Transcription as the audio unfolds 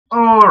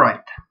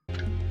Alright.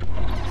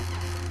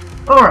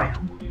 Alright.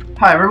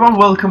 Hi everyone,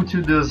 welcome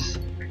to this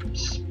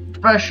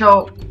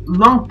special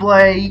long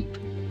play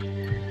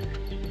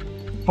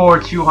for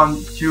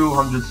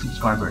 200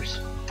 subscribers.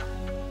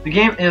 The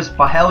game is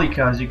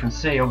Pahelika, as you can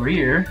see over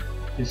here.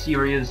 The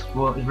series is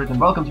written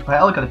 "Welcome to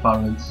Pahelika"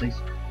 department. It says,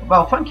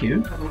 well, thank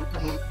you.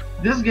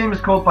 This game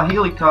is called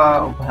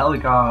Pahelika, or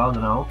Pahelika, I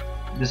don't know.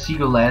 The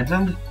Seagull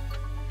Legend.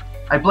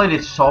 I played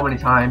it so many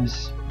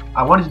times.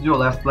 I wanted to do a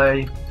let's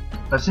play,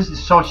 but since it's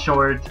so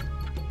short,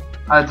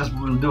 I just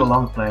will do a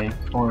long play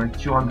for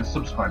 200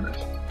 subscribers.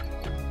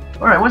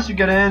 Alright, once you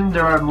get in,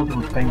 there are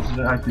multiple things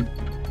that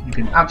you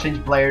can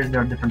change players.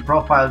 There are different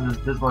profiles.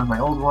 This one is my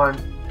old one.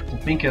 I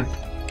think it's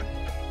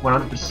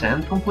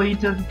 100%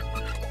 completed.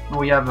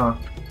 We have a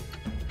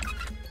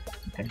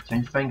okay,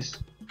 change things.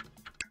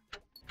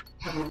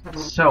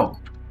 So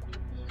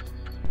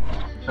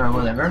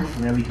whatever.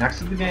 We're gonna be next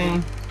to the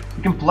game.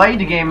 You can play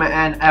the game,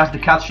 and as the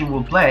cutscene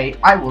will play,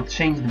 I will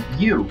change the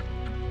view.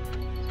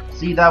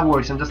 See, that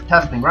works. I'm just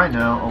testing right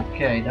now.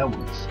 Okay, that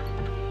works.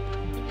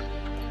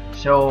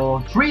 So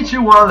 3,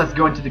 2, 1. Let's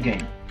go into the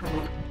game.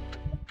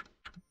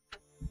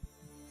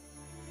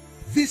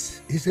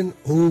 This is an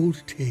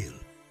old tale,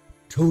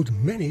 told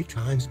many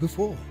times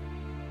before,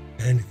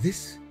 and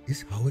this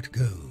is how it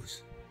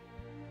goes.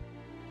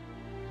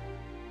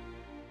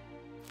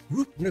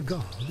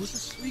 Rupnagar was a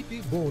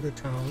sleepy border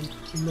town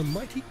in the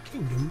mighty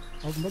kingdom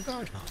of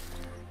Magadha.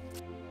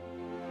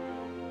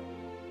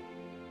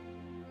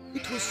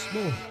 It was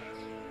small,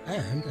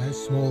 and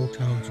as small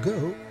towns go,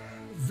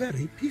 a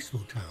very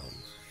peaceful town.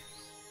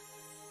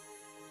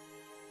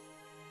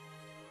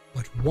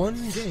 But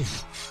one day,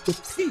 the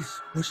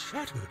peace was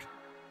shattered.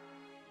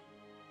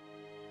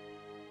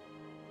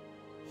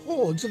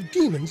 Hordes of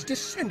demons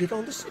descended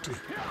on the city.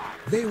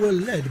 They were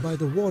led by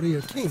the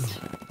warrior king,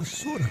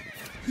 Asura.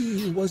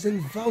 He was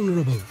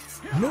invulnerable.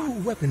 No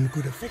weapon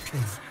could affect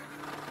him.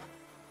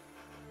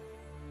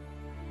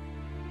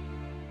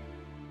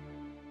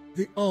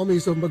 The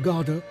armies of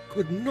Magadha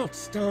could not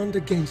stand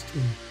against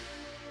him.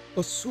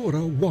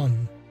 Asura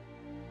won.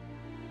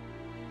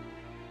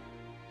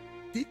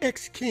 The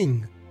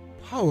ex-king,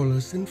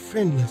 powerless and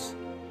friendless,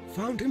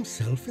 found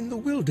himself in the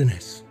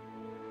wilderness.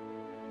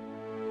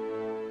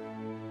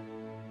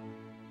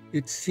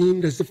 It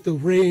seemed as if the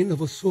reign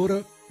of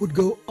Asura would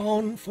go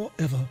on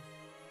forever.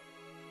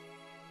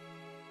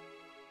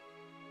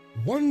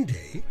 One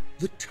day,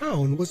 the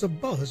town was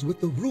abuzz with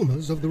the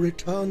rumors of the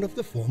return of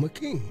the former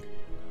king.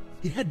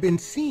 He had been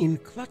seen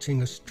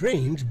clutching a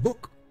strange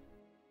book.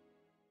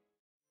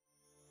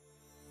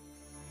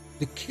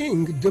 The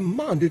king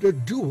demanded a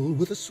duel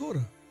with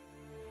Asura.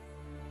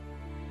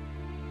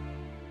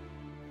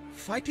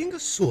 Fighting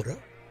Asura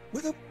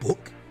with a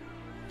book?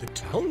 The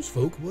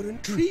townsfolk were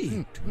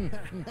intrigued.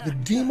 The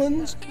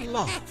demons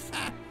laughed.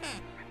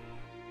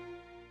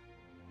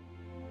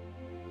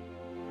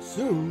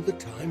 Soon the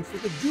time for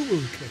the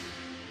duel came,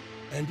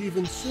 and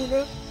even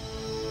sooner,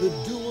 the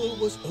duel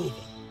was over.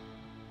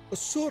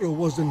 Asura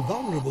was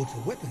invulnerable to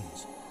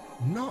weapons,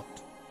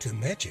 not to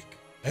magic,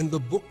 and the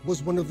book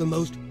was one of the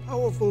most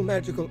powerful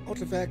magical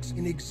artifacts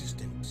in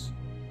existence.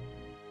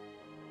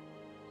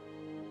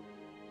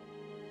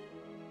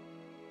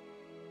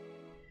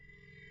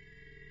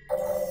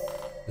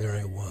 There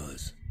I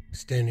was,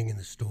 standing in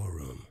the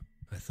storeroom.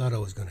 I thought I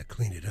was going to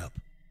clean it up.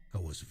 I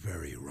was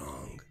very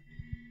wrong.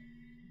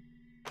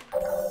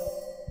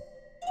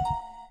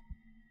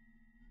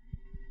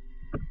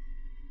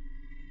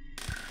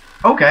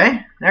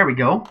 Okay, there we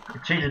go. I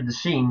changed the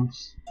scene,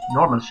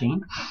 normal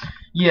scene.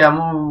 Yeah,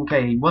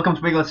 okay. Welcome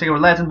to Glacier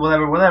Legend,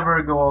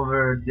 whatever. Go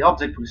over the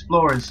object to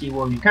explore and see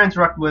what you can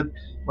interact with.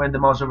 When the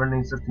mouse over an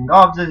existing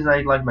object,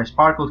 I like my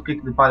sparkles.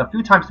 Click the file a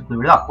few times to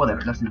clear it up.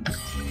 Whatever, let's do this.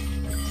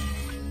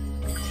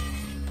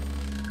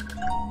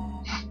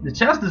 The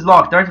chest is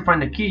locked. Try to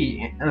find the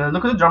key.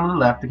 Look at the drum on the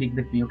left to kick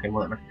the key. Okay,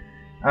 whatever.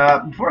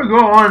 Before I go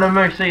on, I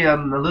might say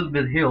I'm a little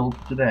bit healed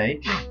today.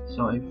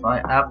 So if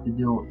I have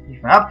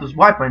to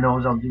swipe my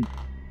nose, I'll do.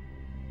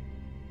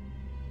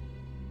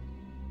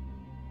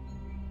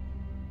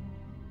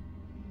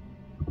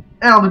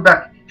 And I'll be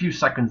back a few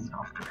seconds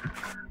after.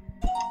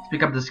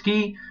 Pick up this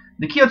key.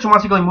 The key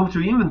automatically moves to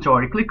your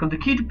inventory. Click on the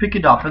key to pick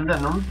it up, and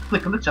then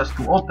click on the chest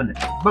to open it.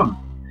 Boom.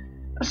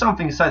 There's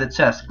something inside the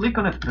chest. Click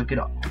on it to pick it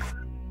up.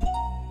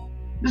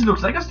 This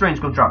looks like a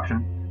strange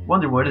contraption.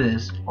 Wonder what it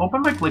is.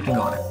 Open by clicking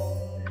on it.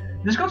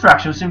 This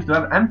contraption seems to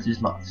have empty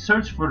slots.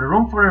 Search for the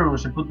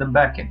rooms and put them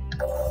back in.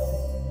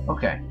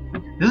 Okay.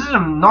 This is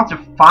not a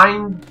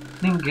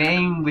finding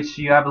game which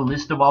you have a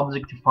list of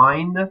objects to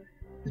find.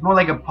 It's more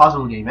like a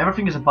puzzle game.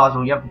 Everything is a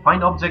puzzle. You have to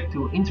find objects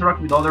to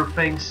interact with other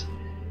things,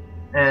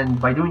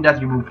 and by doing that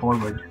you move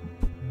forward.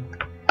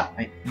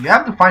 You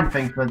have to find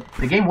things, but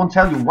the game won't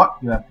tell you what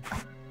you have to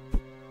find.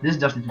 This is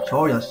just a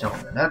tutorial, so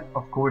that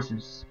of course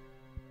is...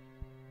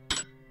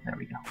 There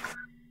we go.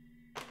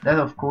 That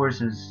of course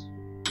is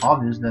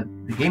obvious that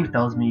the game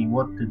tells me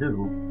what to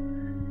do.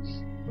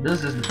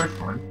 This is the first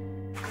one.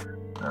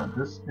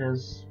 This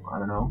is, I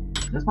don't know,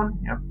 this one?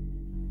 Yep.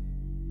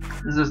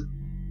 This is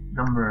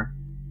number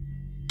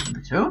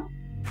 2?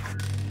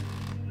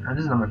 And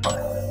this is number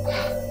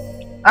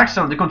 5.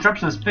 Excellent, the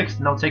contraption is fixed.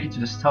 Now take it to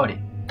the study.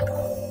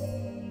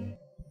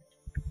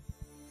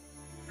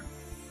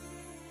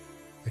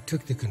 I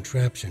took the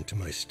contraption to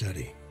my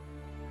study.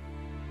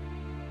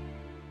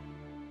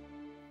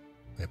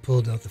 I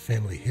pulled out the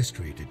family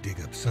history to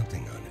dig up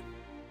something on it.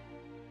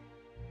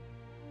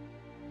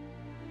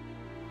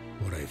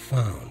 What I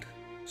found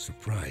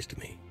surprised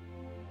me.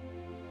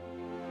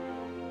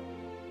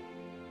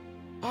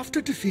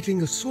 After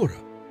defeating Asura,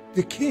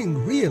 the king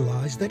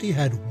realized that he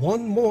had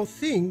one more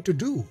thing to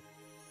do.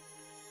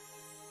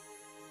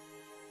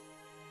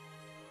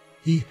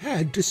 He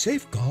had to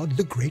safeguard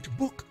the Great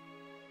Book.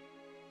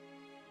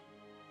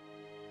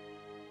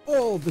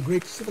 All the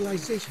great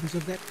civilizations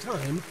of that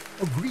time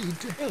agreed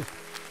to help.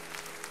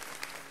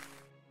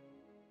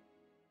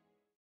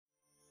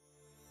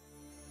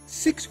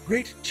 6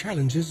 great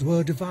challenges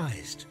were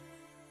devised.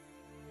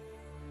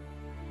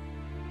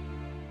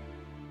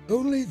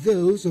 Only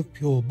those of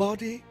pure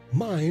body,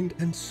 mind,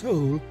 and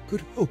soul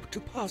could hope to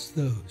pass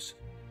those.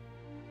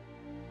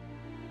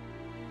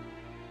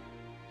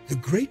 The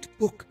great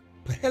book,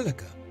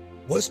 Pahelika,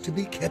 was to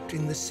be kept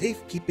in the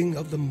safekeeping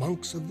of the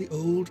monks of the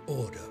old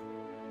order.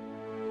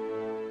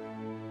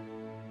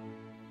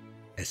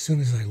 As soon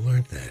as I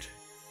learned that,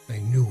 I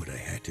knew what I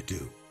had to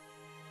do.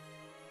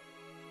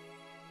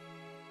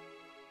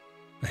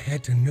 I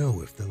had to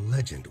know if the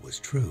legend was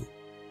true.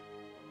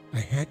 I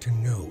had to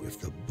know if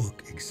the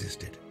book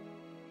existed.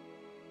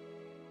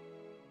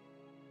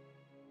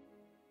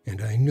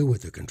 And I knew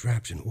what the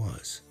contraption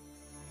was.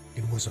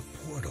 It was a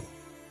portal.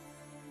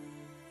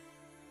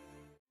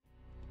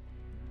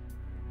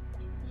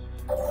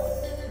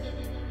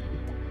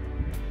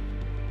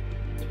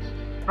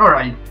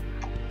 Alright.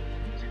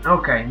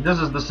 Okay, this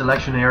is the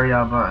selection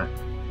area, but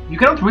you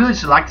cannot really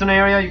select an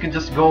area, you can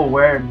just go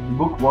where the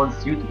book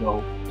wants you to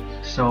go.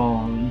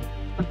 So,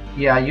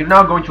 yeah, you're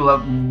now going to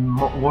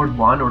Word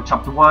 1 or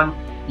Chapter 1.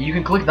 You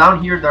can click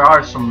down here, there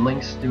are some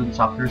links to the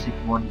chapters if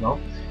you want to go.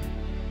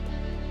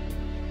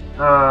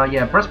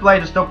 Yeah, press play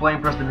to stop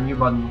playing, press the menu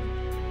button,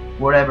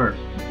 whatever.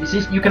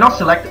 You cannot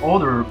select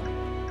other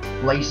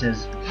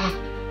places.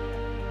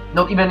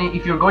 Not even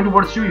if you're going to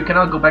Word 2, you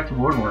cannot go back to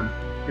Word 1.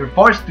 You're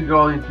forced to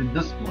go into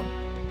this one.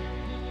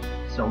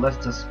 So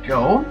let's just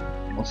go.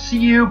 I'll see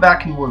you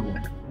back in Word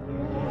 1.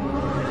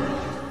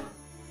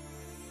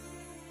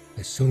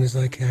 As soon as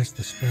I cast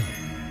the spell,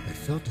 I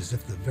felt as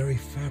if the very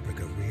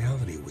fabric of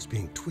reality was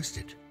being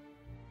twisted.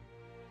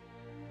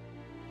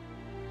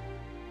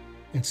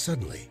 And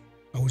suddenly,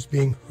 I was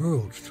being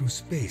hurled through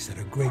space at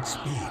a great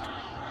speed.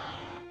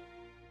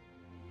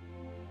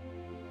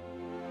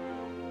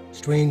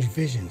 Strange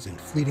visions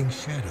and fleeting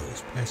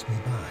shadows passed me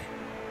by.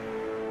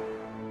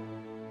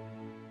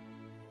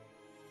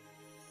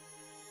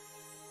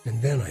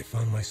 And then I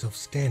found myself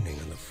standing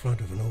on the front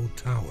of an old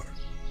tower.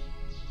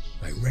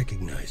 I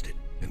recognized it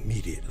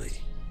immediately.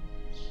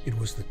 It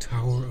was the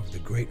tower of the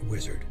great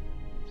wizard,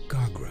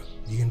 Gagra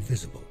the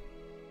Invisible.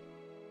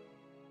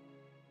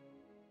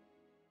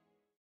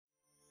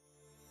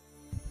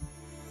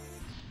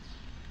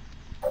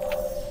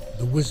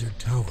 The wizard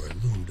tower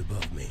loomed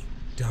above me,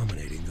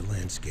 dominating the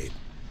landscape.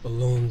 A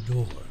lone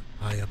door,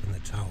 high up in the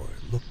tower,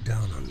 looked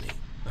down on me.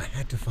 I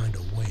had to find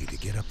a way to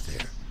get up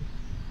there.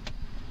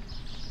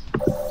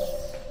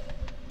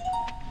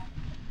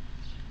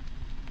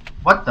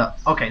 What the?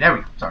 Okay, there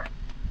we go, sorry.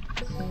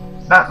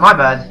 My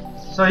bad.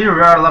 So here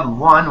we are, level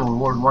 1, or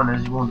Word 1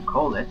 as you want to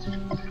call it.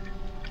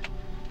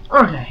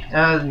 Okay,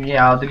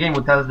 yeah, the game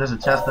will tell us there's a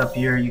chest up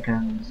here, you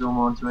can zoom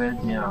onto it,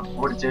 yeah.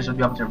 Vortices of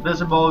the objects are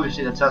visible, you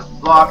see the chest is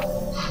blocked.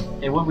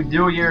 And what we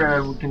do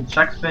here, we can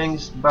check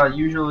things, but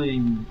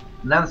usually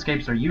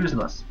landscapes are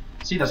useless.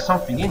 See, there's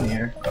something in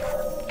here.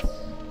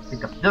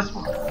 Pick up this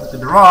one, look at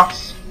the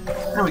rocks,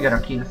 and we got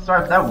our key. Let's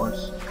try if that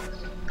works.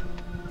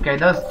 Okay,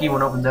 that's the key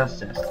won't open that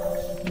chest.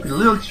 Look at the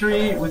little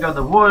tree, we got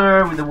the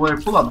water, with the water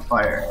pull out the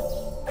fire.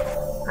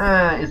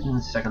 It's in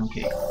the second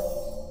key.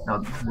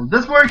 Now, will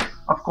this work?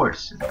 Of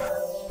course.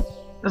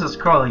 There's a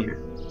scroll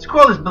here. The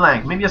scroll is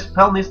blank, maybe a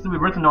spell needs to be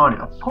written on it.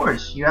 Of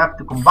course, you have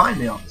to combine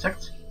the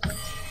objects.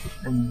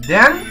 And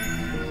then,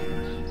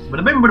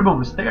 bada bim bada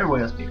boom, a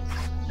stairway appears.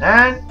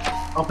 And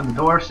open the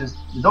door since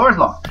the door is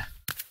locked.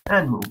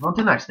 And move on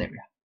to the next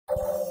area.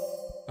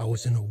 I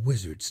was in a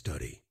wizard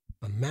study.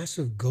 A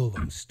massive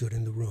golem stood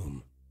in the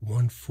room,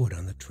 1 foot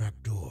on the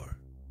trapdoor,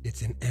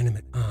 its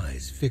inanimate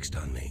eyes fixed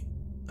on me.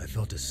 I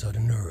felt a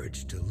sudden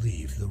urge to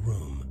leave the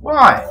room.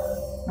 Why?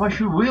 Why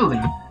should we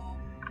leave?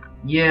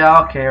 Yeah,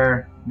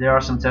 okay. There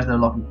are some tests that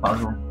lock the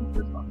puzzle.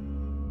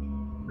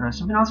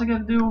 Something else I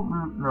can do?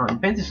 No, the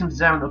paint is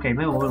examined. Okay,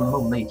 maybe we'll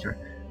move later.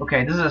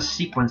 Okay, this is a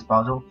sequence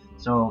puzzle,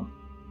 so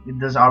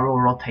this arrow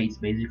rotates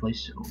basically.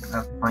 So I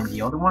have to find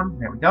the other one.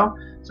 There we go.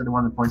 So the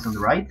one that points on the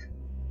right.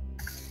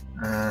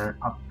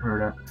 Up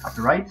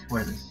the right.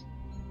 Where is this?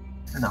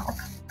 And now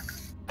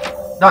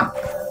up. Done.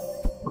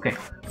 Okay.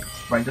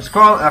 Right, the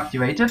scroll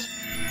activated.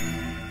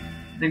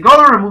 The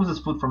golem removes his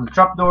foot from the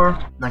trapdoor,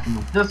 and I can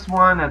move this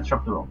one, and the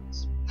trapdoor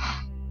opens.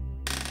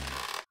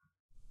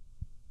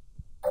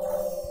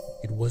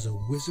 It was a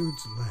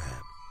wizard's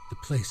lab. The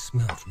place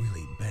smelled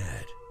really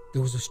bad.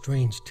 There was a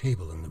strange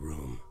table in the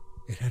room.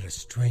 It had a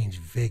strange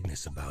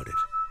vagueness about it.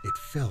 It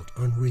felt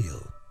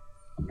unreal.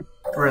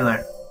 Really?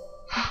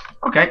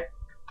 Okay.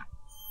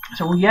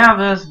 So we have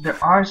this. There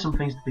are some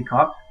things to pick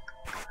up.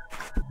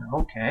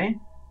 Okay.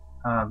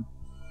 Can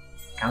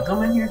I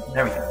zoom in here?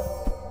 There we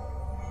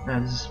go.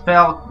 There's a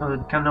spell.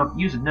 Cannot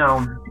use it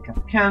now. Pick up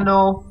a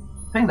candle.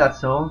 I think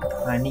that's all.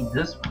 I need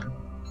this one.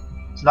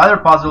 Slider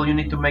puzzle. You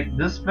need to make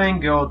this thing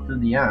go to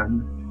the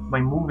end by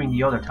moving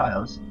the other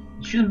tiles.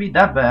 It shouldn't be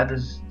that bad.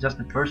 It's just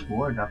the first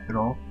word after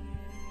all.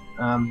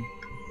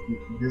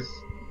 This.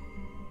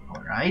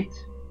 Alright.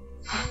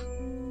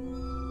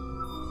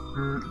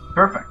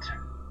 Perfect.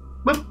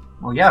 Boop.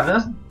 Well, yeah,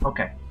 this.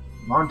 Okay.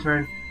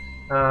 Lantern.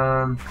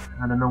 I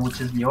don't know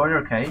which is the order.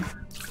 Okay.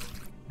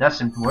 That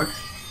seemed to work.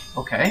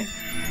 Okay.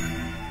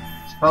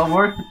 Spell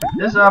work. Pick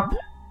this up.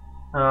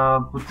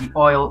 Put the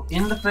oil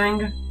in the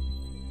thing.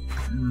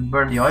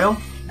 Burn the oil.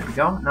 There we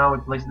go. Now we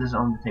place this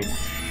on the table.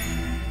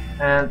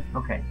 And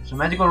okay. So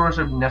magical runes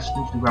are nested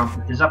into the ground.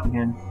 Put this up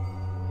again.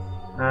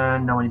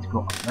 And now I need to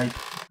go up, right?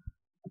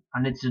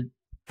 I need to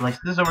place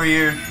this over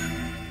here.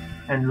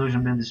 And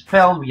illusion been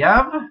dispelled. We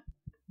have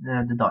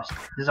the dust.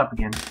 This up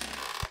again.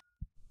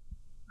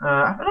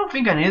 I don't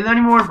think I need it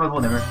anymore, but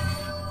whatever.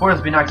 Port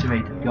has been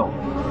activated. Go.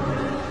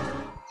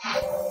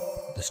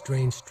 The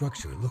strange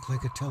structure looked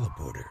like a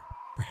teleporter.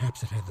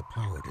 Perhaps it had the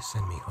power to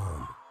send me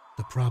home.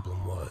 The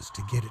problem was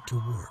to get it to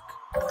work.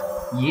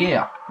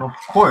 Yeah, of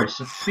course.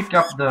 Let's pick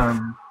up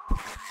the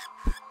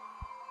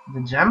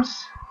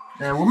gems.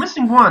 We're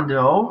missing one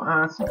though.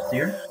 It's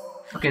here.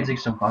 Okay,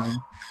 it's some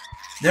puzzle.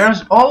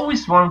 There's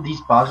always one of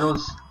these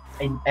puzzles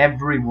in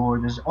every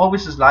world. There's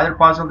always a slider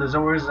puzzle. There's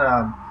always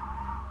a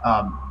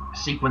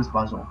sequence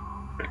puzzle.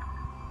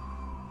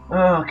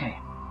 Okay.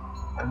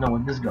 I know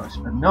what this goes.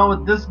 I know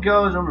what this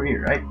goes over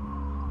here, right?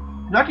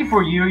 Lucky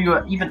for you,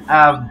 you even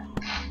have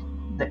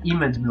the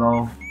image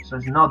below, so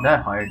it's not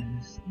that hard.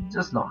 It's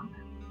just long.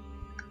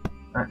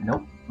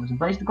 Nope, wasn't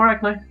placed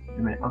correctly. Wait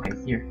a minute. Okay,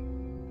 here.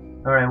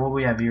 All right, what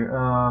we have here?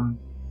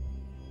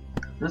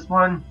 This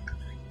one.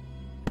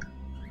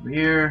 Over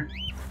here.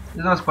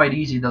 This one's quite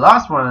easy. The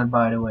last one,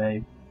 by the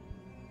way.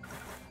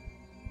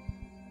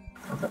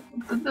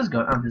 This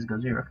goes. Oh, this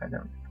goes here. Okay,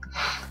 there we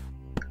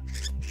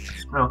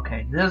go.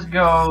 Okay, this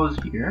goes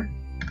here.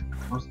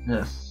 What's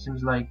this?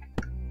 Seems like.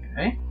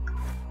 Okay.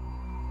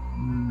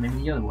 Maybe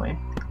the other way.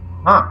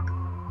 Huh.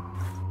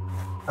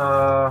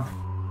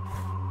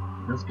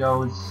 This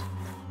goes.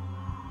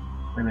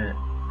 Wait a minute.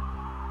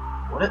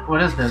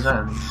 What is this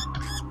then?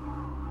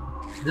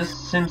 This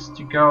seems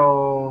to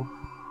go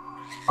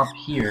up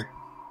here.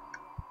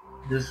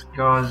 This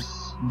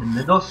goes in the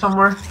middle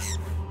somewhere.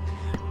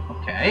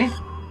 Okay.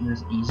 This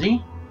is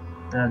easy.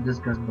 This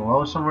goes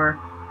below somewhere.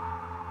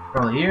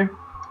 Probably here.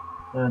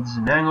 This is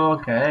an angle.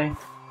 Okay.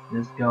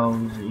 This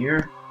goes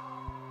here.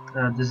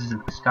 This is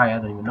in the sky. I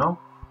don't even know.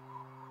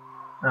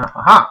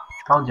 Aha!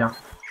 Found ya.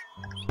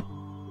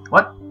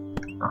 What?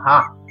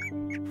 Aha!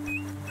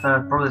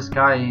 Probably the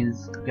sky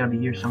is gonna be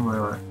here somewhere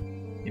or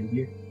in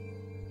here.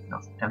 No,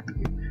 it can't be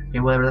here. Okay,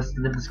 whatever. Let's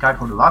leave the sky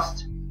for the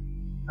last.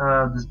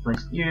 This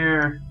place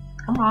here.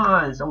 Come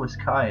on, it's always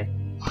sky.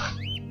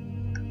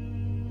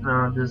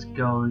 This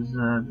goes.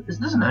 Is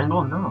this an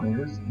angle? No, it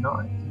is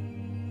not.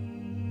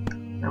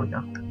 There we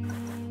go.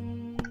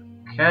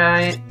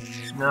 Okay.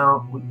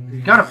 Now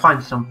we gotta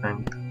find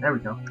something. There we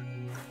go.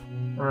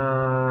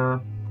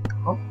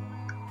 Up.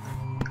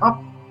 Up.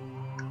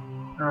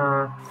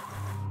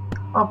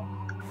 Up.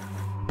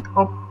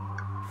 Up.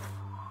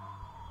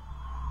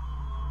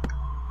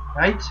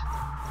 Right.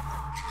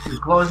 Pretty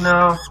close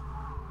now.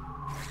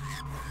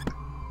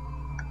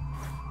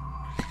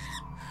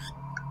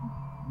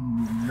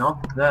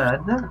 Not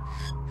bad.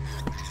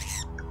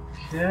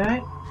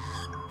 Okay.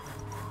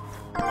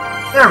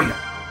 There we go.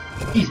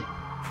 Easy.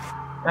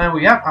 And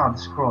we have the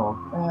scroll.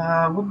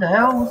 What the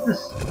hell was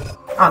this?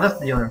 Ah, that's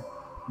the other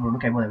room.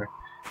 Okay, whatever.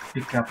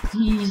 Pick up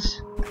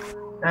these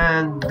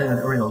and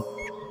the riddle.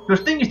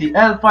 First thing is the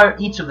hellfire.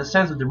 Each of the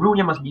scents of the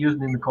runia must be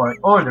used in the correct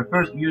order.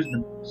 First, use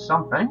the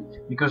something,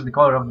 because the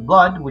color of the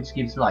blood, which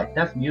gives life.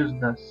 Then we use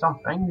the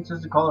something, which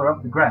is the color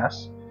of the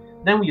grass.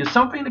 Then we use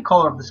something, the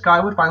color of the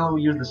sky. Finally,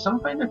 we use the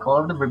something, the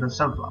color of the ribbon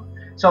sunflower.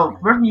 So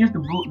first, we use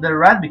the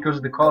red because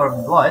of the color of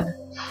the blood.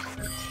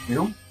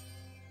 Two.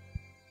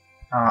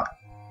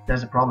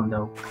 There's a problem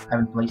though. I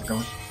haven't placed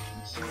those,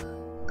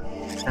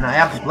 and I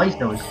have to place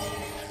those.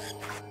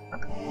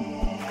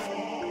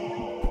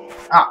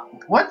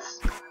 What?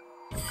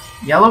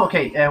 Yellow?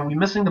 Okay, and we're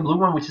missing the blue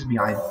one, which is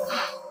behind.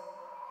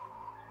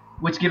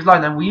 Which gives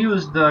light. Then we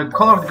use the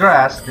color of the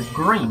grass, the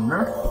green.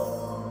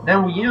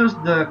 Then we use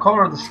the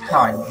color of the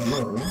sky,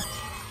 blue.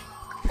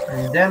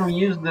 And then we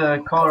use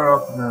the color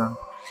of the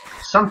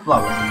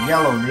sunflower, the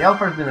yellow. The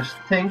alpha has been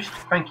extinguished.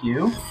 Thank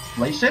you.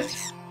 Place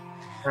it.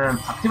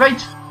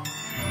 Activate.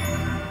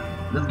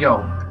 Let's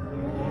go.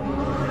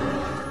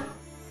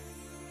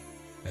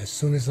 As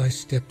soon as I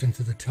stepped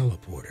into the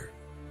teleporter,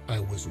 I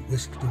was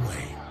whisked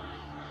away.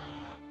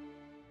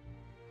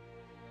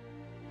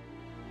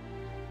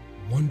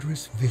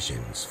 wondrous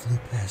visions flew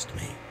past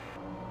me.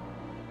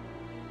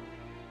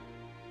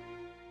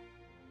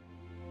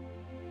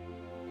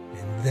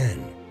 And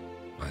then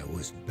I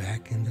was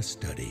back in the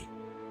study.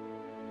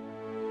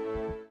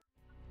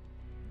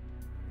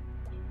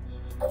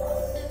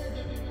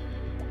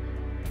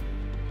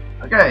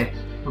 Okay,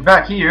 we're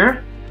back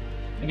here.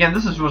 Again,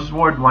 this was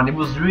Ward 1. It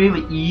was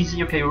really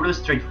easy, okay, really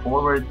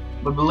straightforward.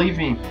 But believe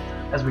me,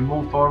 as we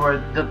move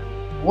forward, the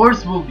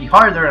wards will be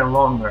harder and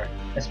longer.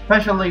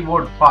 Especially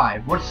Ward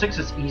 5. Ward 6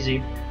 is easy.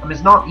 I mean,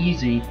 it's not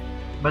easy,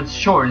 but it's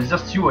short. It's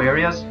just 2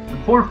 areas.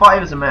 And Ward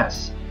 5 is a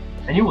mess.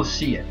 And you will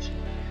see it.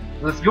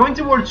 Let's go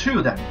into Ward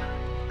 2 then.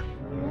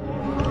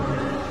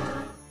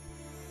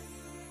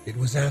 It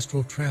was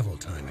astral travel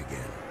time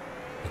again.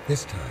 But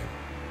this time,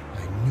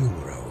 I knew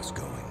where I was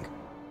going.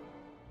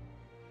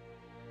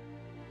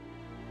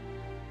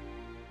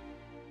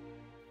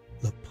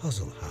 The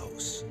Puzzle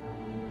House.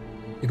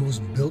 It was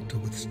built to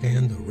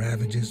withstand the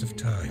ravages of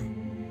time.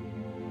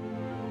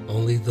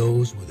 Only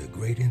those with a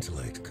great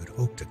intellect could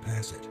hope to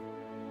pass it.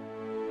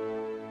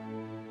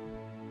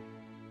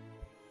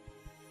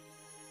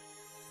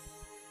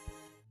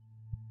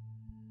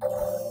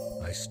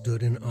 I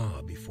stood in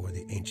awe before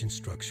the ancient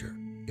structure.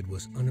 It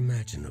was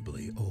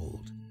unimaginably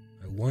old.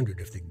 I wondered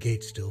if the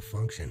gate still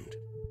functioned.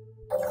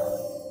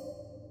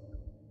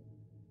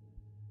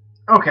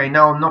 Okay,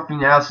 now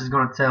nothing else is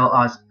gonna tell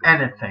us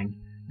anything.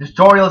 The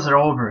tutorials are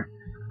over.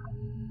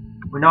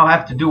 We now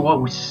have to do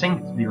what we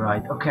think to be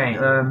right. Okay,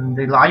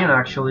 the lion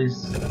actually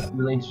is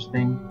really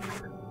interesting.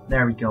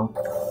 There we go.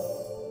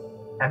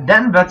 And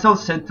then Vettel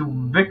said to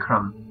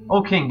Vikram,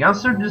 "O king,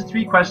 answer these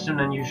 3 questions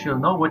and you shall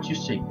know what you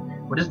see.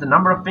 What is the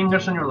number of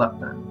fingers on your left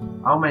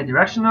hand? How many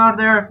directions are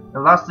there?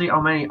 And lastly, how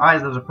many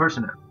eyes does a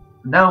person have?"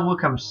 And then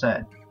Wilkham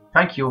said,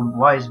 "Thank you,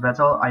 wise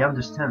Vettel, I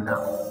understand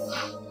now."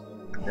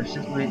 There's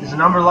a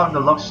number lock, the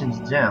lock seems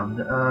jammed.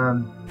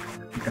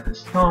 Look at the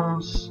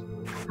stones.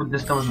 Put the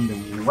stones on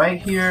the way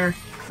here,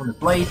 on the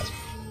plate.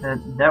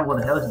 And that, what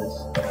the hell is this?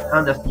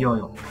 And that's the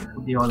oil.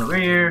 Put the oil over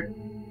here.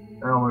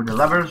 Over the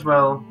lever as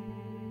well.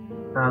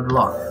 The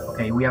lock.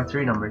 Okay, we have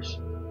 3 numbers.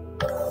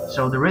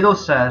 So the riddle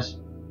says,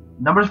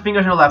 number of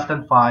fingers on your left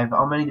hand 5.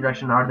 How many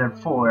directions are there?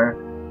 4.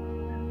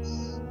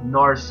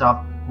 North,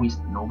 south,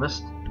 west, no,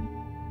 west.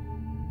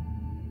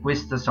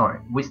 West, sorry,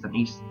 west and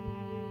east.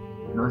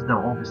 No, it's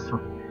not west.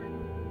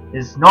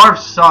 It's north,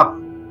 south,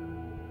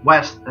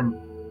 west, and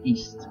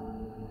east.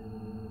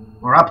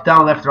 Or up,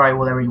 down, left, right,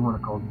 whatever you want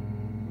to call it.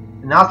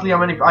 And lastly, how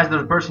many eyes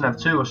does a person have?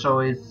 2, so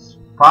it's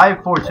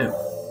 5, 4, 2.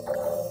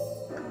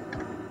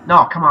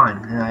 No, come on.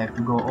 And I have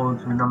to go all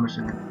through numbers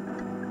again.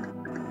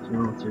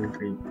 2, 2,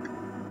 3,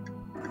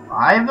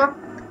 5.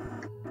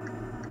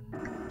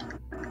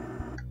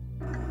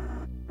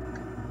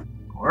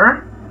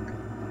 4.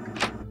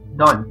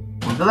 Done.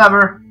 Pull the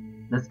lever.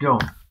 Let's go.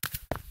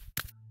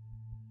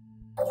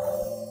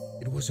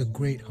 It was a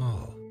great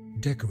hall,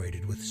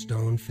 decorated with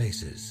stone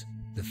faces.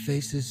 The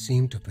faces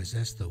seemed to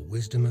possess the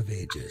wisdom of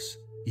ages.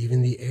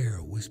 Even the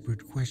air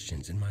whispered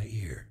questions in my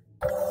ear.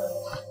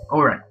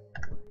 Alright.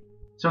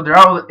 So there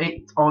are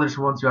 8 others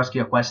who want to ask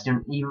you a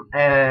question.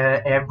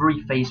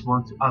 Every face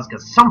wants to ask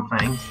us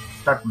something.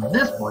 Start from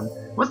this one.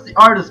 What's the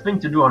hardest thing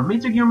to do?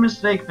 Admitting your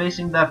mistake,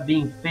 facing death,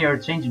 being fair,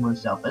 changing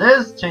oneself. It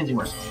is changing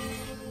oneself.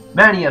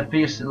 Many have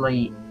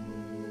fiercely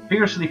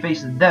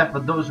faced death,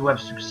 but those who have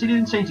succeeded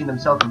in changing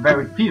themselves are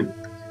very few.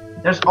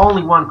 There's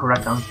only one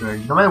correct answer,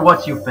 no matter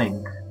what you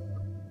think.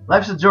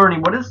 Life's a journey,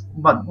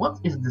 but what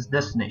is this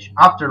destination?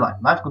 Afterlife.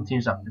 Life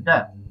continues after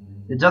death.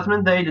 The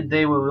judgment day, the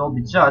day we will all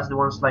be judged. The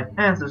one's life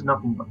ends, there's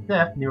nothing but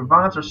death.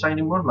 Nirvana or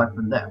signing more life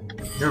than death.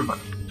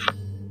 Nirvana.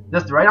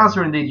 That's the right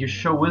answer indeed. You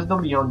show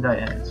wisdom beyond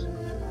the edge.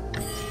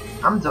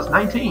 I'm just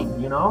 19,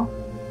 you know?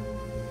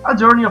 A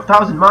journey of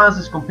 1,000 miles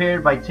is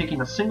compared by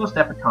taking a single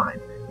step at a time.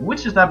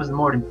 Which step is the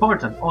more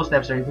important? All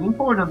steps are equally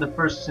important. The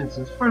first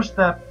instance, first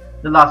step.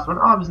 The last one,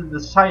 obviously,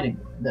 deciding.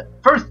 The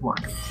first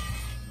one.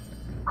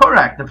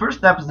 Correct. The first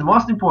step is the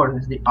most important.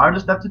 It's the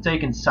hardest step to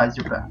take and decides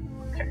your path.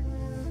 Okay.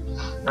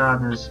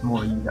 There's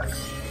more you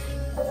guys.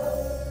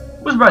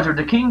 Who's better,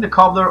 the king, the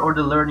cobbler, or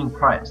the learning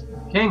priest?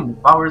 The king,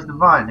 the power is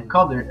divine. The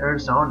cobbler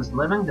earns an honest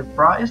living. The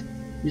priest,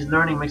 his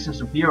learning makes him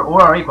superior,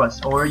 or are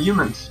equals, or are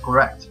humans.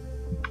 Correct.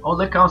 All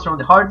that comes from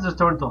the heart is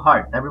returned to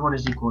heart. Everyone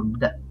is equal in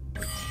death.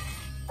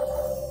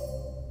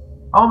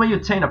 How may you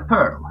attain a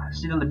pearl?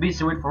 Sit on the beach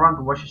and wait for one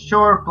to wash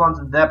ashore. Plunge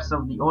in the depths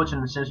of the ocean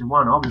and send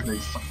one. Obviously,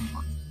 it's something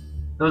one.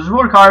 Those who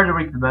work hard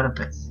reap the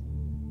benefits.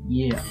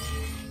 Yeah.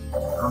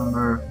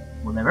 Number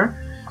whatever.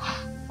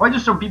 Why do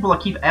some people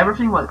keep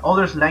everything while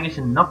others languish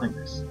in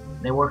nothingness?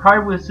 They work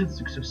hard with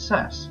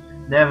success.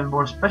 They have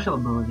inborn special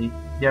ability.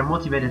 They are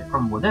motivated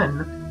from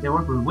within. They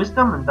work with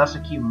wisdom and thus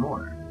achieve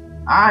more.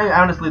 I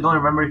honestly don't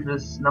remember if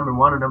it's number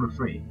 1 or number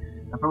 3.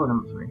 Probably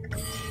number 3.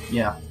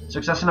 Yeah.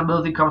 Success and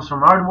ability comes from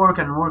hard work,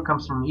 and work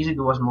comes from easy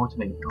to was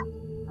motivated.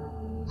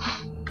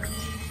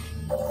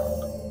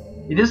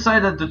 It is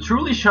said that to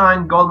truly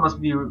shine, gold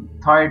must be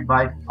tried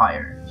by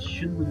fire.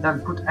 Should we then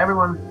put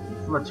everyone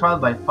through a trial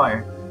by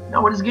fire?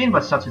 Now what is gained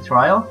by such a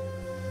trial?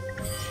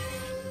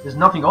 There's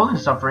nothing old in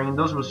suffering, and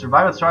those who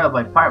survive a trial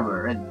by fire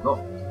were ready to go.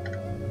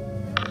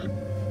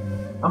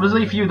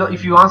 Obviously, if you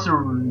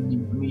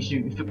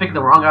pick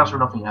the wrong answer,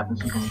 nothing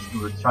happens. You can just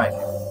do a try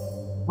again.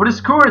 What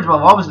is courage? Well,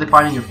 obviously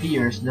fighting your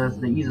fears. That's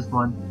the easiest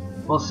one.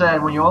 Well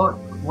said. When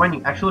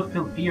you actually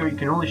feel fear, you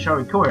can only show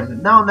your courage.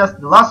 And now that's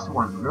the last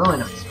one. Really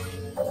nice.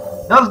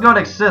 Does God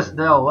exist?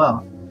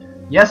 Well.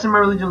 Yes, and my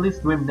religion leads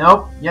to him.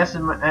 Nope. Yes,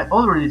 and my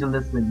old religion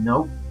leads to him.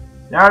 Nope.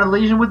 There are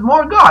religions with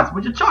more gods.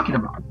 What are you talking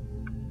about?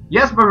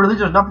 Yes, but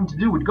religion has nothing to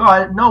do with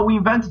God. No, we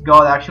invented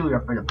God. Actually,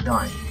 we're afraid of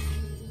dying.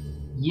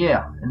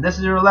 Yeah, and this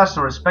is your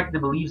lesson. Respect the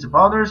beliefs of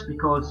others,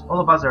 because all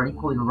of us are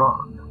equally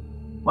wrong.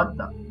 What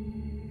the?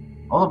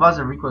 All of us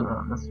are equally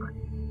wrong. That's right.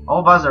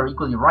 All of us are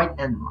equally right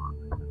and wrong.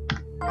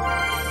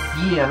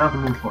 Yeah, now to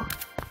move forward.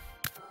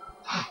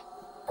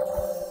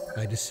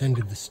 I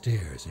descended the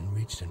stairs and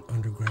reached an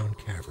underground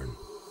cavern.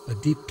 A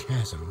deep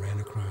chasm ran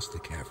across the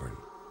cavern.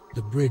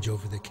 The bridge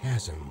over the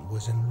chasm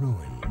was in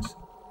ruins.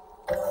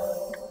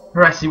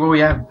 Alright, see what we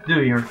have to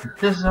do here. Pick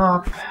this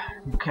up.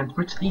 You can't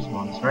reach these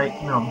ones, right?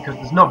 No, because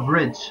there's no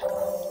bridge.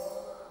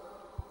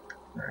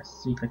 Let's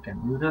see if I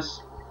can do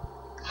this.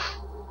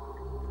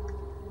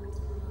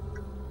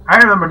 I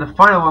remember the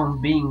final one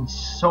being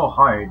so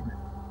hard.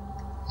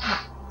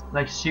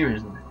 Like,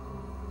 seriously.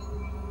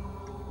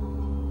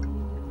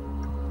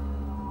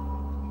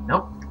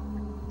 Nope.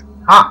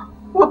 Ha!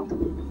 Whoop!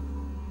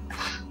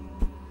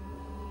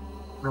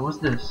 Now, what's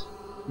this?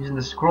 Using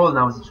the scroll,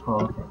 now it's a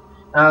scroll, okay.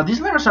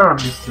 These letters are a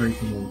mystery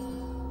to me.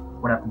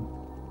 What happened?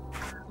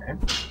 Okay.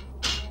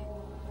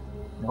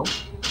 Nope.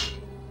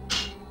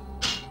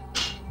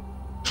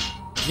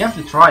 You have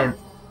to try it.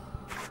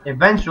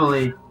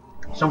 Eventually,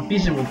 some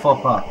pieces will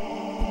pop up.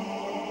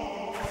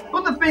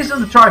 Put the piece on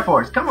the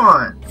Triforce, come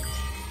on!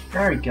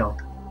 There you go.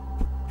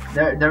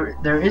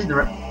 There is the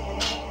right.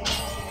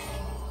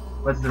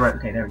 What's the right?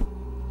 Okay, there we go.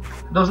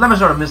 Those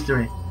levels are a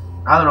mystery.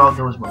 I don't know what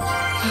those ones.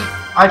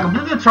 I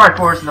completed the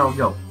Triforce, now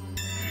go.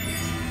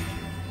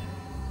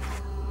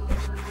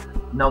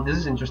 Now this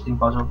is an interesting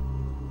puzzle.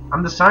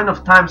 I'm the sign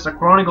of times, a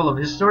chronicle of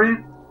history.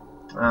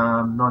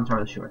 Not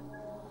entirely sure.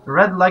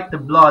 Red like the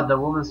blood, the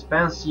woman's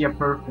fancy, a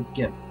perfect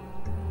gift.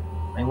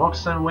 I walk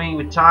sun wing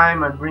with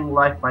time, I bring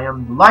life, I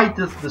am the light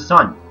as the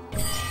sun.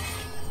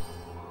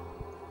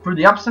 Through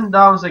the ups and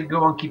downs I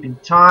go on keeping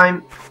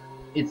time,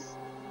 it's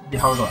the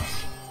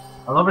hourglass.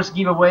 A lover's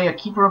giveaway, a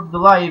keeper of the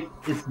life,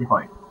 it's the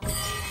heart.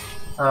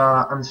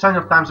 I'm the sign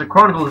of times, a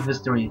chronicle of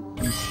history.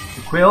 It's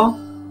the quill,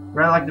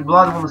 red like the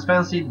blood, the woman's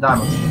fancy, the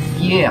diamond.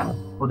 Yeah!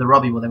 Or the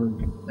ruby, whatever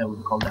that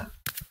would call that.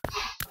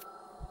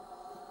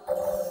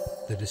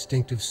 The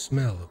distinctive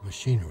smell of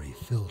machinery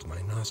filled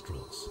my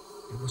nostrils.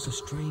 It was a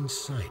strange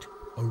sight,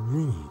 a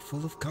room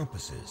full of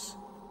compasses.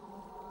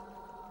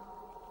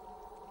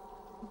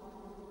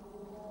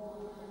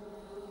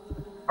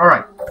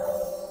 Alright.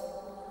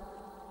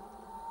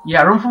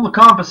 Yeah, room full of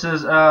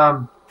compasses.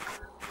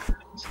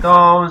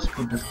 Stones,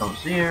 put the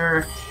stones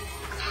here.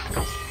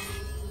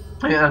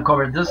 And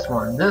uncover this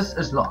one. This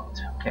is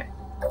locked. Okay.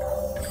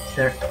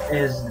 There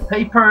is the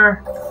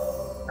paper.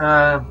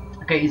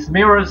 Okay, it's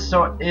mirrors,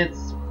 so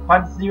it's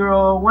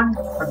 501,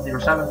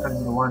 507,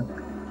 501.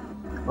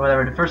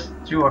 Whatever, the first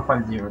two are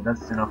 50.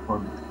 That's enough for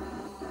me.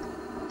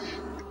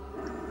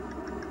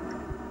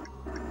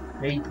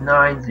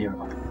 890.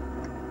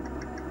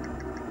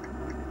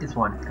 This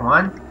one, come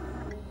on.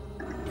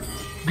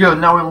 Good,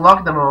 now we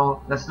unlock them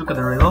all. Let's look at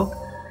the riddle.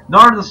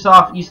 North is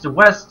south, east to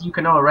west, you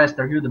can all rest,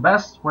 are you the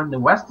best? When the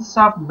west is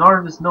south,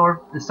 north is north,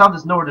 the south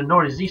is north, the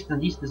north is east,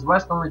 and east is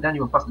west, only then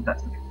you will pass the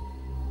test.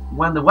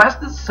 When the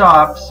west is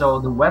south, so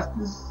the west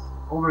is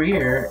over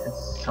here,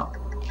 it's south.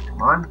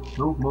 Come on,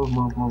 move, move,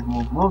 move, move,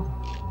 move, move.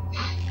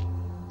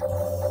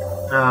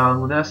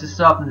 The west is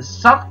south, and the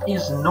south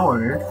is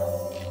north,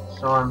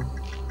 so I'm...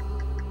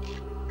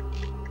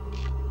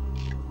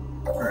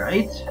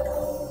 Right.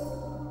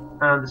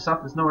 And the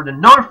south is north, the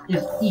north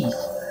is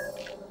east.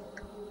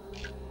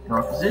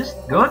 North is east,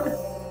 good.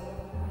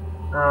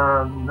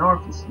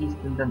 North is east,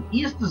 and then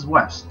east is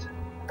west.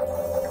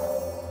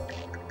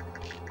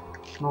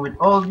 Move it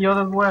all the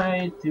other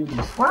way to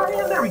this way,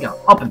 and there we go.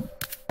 Open.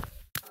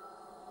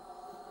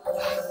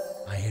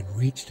 I had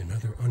reached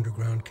another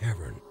underground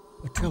cavern.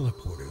 A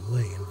teleporter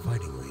lay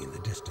invitingly in the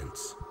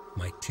distance.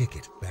 My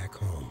ticket back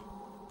home.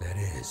 That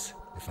is,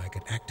 if I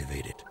could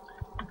activate it.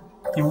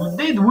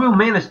 Indeed, we'll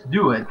manage to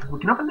do it. We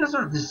can open this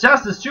one. This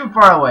chest is too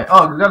far away.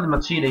 Oh, we got the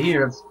machete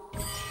here. Let's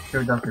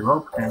tear down the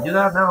rope. Can I do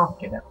that now?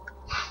 Okay, that.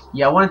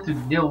 Yeah, I wanted to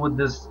deal with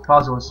this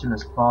puzzle as soon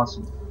as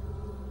possible.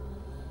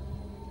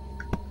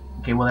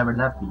 Okay, whatever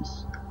that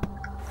piece.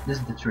 This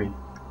is the tree.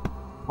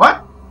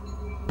 What?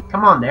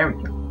 Come on, there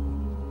we go.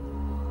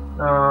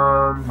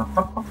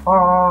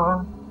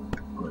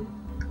 Good.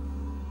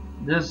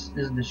 This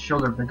is the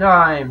shoulder of the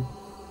guy.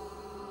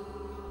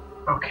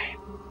 Okay.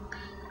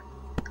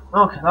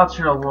 Okay,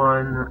 lateral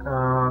one.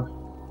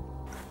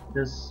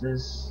 This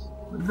is.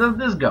 Does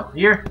this go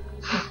here?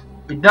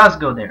 It does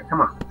go there.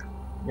 Come on.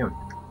 Here we go.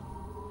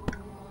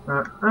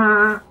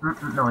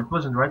 No, it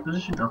wasn't the right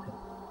position. Okay.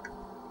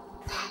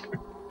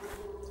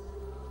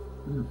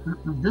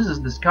 This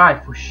is the sky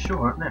for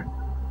sure.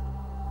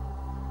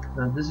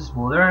 No. This is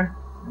water.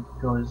 It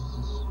goes.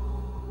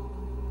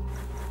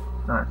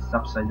 Ah, it's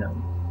upside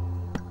down.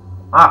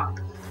 Ah.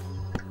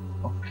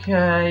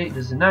 Okay.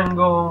 This is an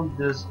angle.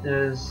 This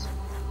is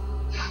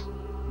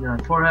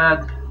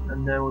forehead,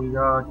 and then we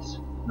got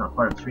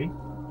part of tree.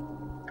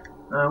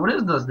 What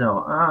is this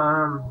though?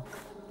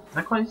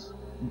 Necklace.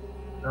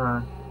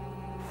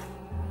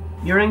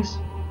 Earrings.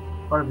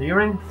 Part of the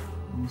earring.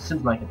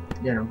 Seems like it.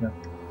 There we go.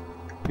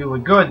 Okay, we're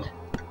good.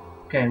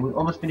 Okay, we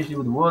almost finished it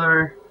with the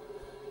water.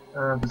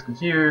 This goes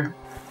here.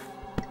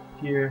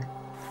 Here.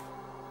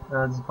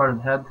 This is part of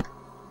the head.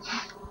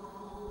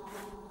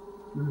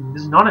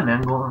 This is not an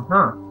angle,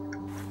 huh?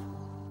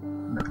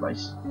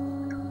 Nice.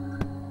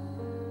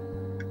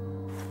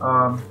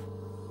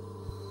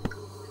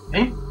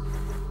 Okay.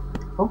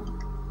 Oh.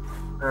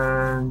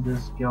 And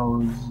this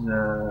goes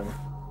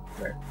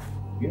where?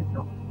 Here?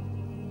 No.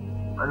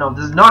 No,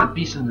 this is not a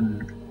piece of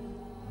the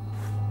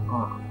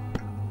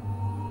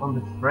on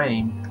the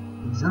frame.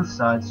 It's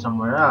inside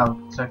somewhere. I'll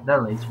check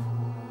that later.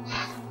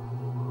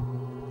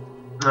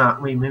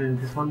 Wait, maybe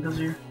this one goes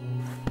here?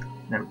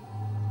 There we go.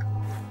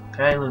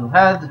 Okay, little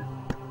head.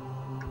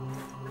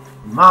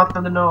 Mouth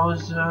and the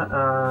nose.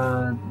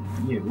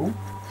 You.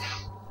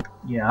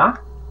 Yeah.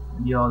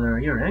 The other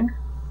earring.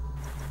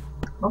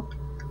 Oh.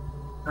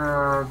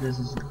 This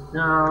is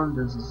down,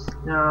 this is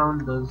down,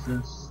 this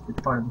is the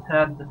part of the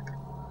head.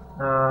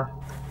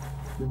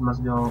 This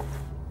must go.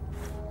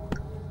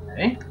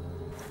 Okay.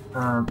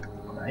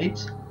 Right.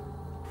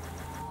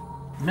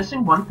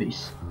 Missing one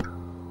piece.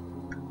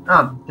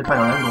 The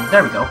final angle.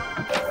 There we go.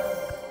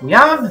 We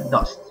have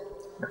dust.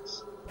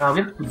 Nice. We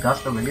have to put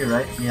dust over here,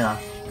 right? Yeah.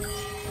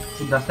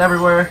 Put dust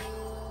everywhere.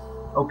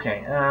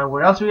 Okay.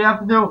 What else do we have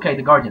to do? Okay,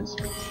 the guardians.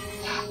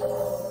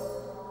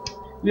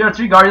 We are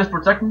 3 guardians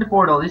protecting the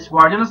portal. Each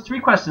guardian has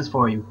 3 questions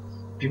for you.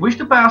 If you wish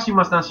to pass, you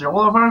must answer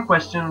all of our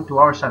questions to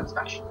our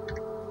satisfaction.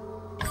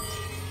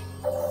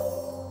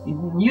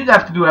 You'd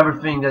have to do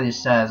everything that it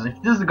says. If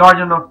this is the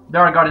guardian of,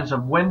 there are guardians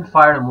of wind,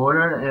 fire, and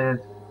water.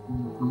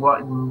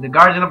 The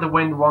guardian of the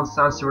wind wants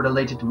answer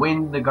related to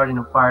wind. The guardian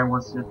of fire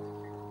wants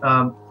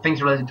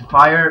things related to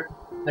fire.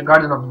 The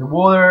guardian of the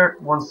water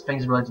wants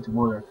things related to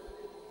water.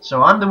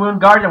 So I'm the wind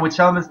guardian, which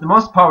element is the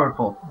most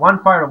powerful?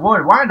 1 fire of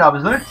water. Wind,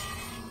 obviously.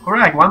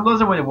 Correct. 1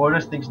 blows away the water,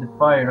 stinks the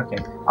fire.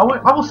 Okay. I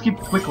will skip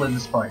quickly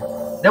this part.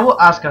 They will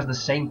ask us the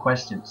same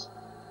questions.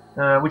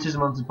 Which is the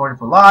most important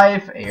for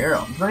life? Air,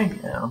 obviously.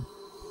 Yeah.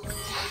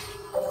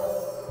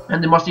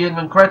 And the most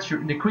important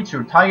creature, the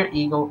creature, tiger,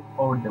 eagle,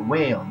 or the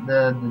whale.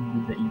 The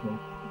eagle.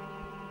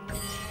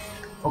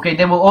 Okay,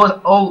 they will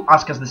all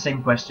ask us the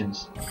same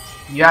questions.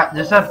 You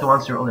just have to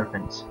answer other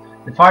things.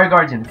 The fire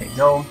guardian. Okay,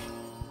 go.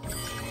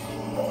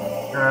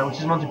 Which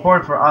is most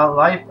important for our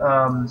life?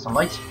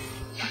 Sunlight.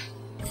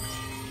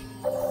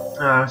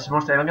 It's the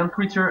most elegant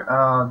creature,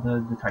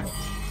 the tiger.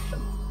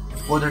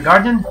 Water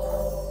guardian,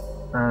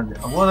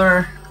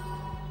 water,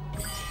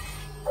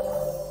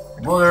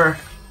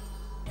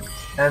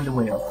 and the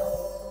whale.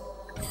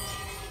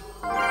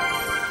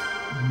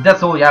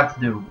 That's all you have to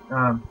do.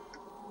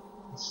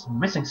 It's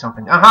missing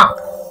something. Aha!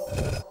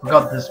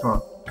 Forgot this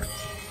one.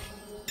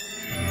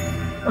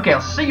 Okay,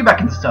 I'll see you back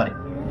in the study.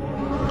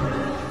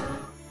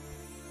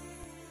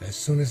 As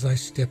soon as I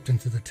stepped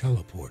into the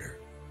teleporter,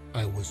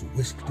 I was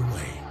whisked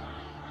away.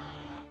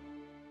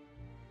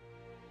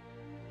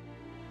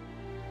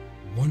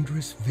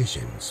 Wondrous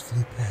visions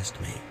flew past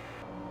me.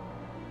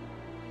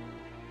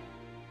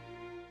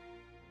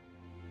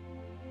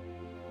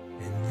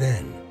 And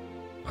then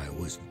I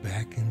was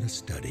back in the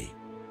study.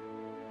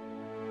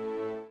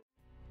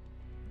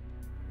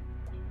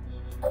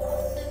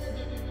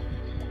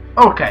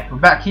 Okay, we're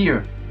back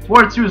here.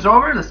 Ward 2 is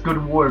over, let's go to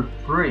Ward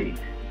 3.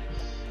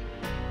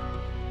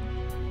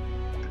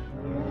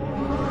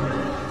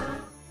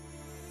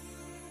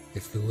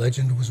 If the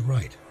legend was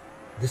right,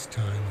 this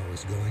time I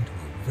was going to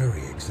a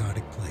very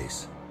exotic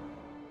place.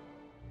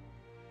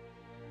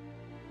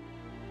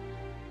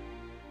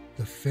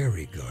 The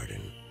fairy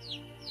garden.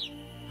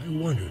 I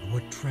wondered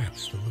what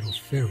traps the little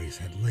fairies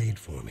had laid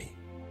for me.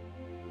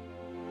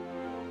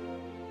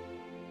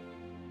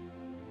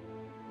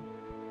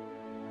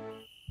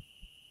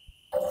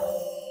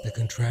 The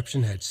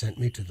contraption had sent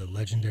me to the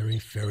legendary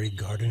fairy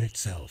garden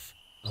itself.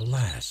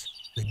 Alas,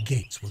 the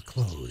gates were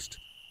closed.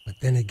 But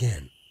then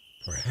again,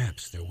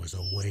 perhaps there was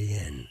a way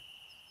in.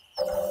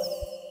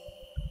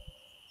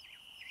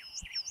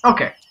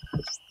 Okay.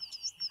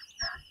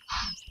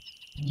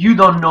 You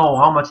don't know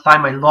how much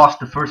time I lost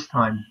the first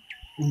time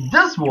in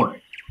this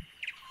war,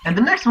 and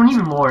the next one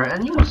even more.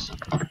 And it was.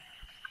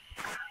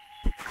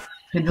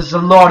 There's a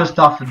lot of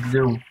stuff to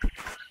do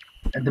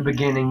at the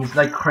beginning. It's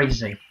like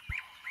crazy.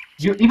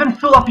 You even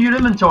fill up your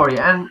inventory,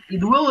 and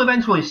it will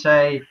eventually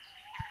say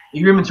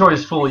your inventory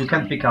is full. You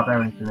can't pick up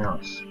everything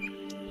else.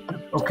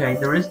 Okay,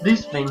 there is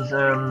these things.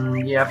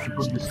 You have to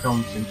put the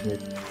stones into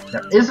it.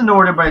 There is an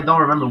order, but I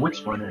don't remember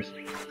which one is.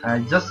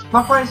 Just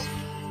clockwise?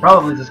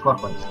 Probably just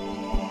clockwise.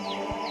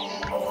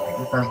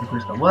 past the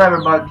crystal.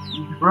 Whatever, but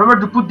remember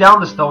to put down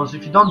the stones.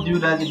 If you don't do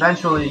that,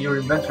 eventually your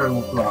inventory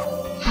will fill up.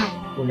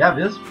 So we have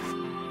this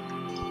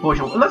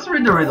potion. Let's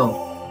read the riddle.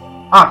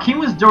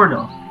 Kiwi's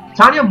journal.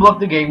 Tanya blocked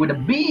the gate with a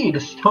big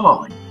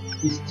stone.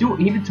 It's too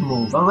heavy to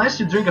move. Unless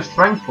you drink a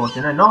strength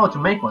potion, I know how to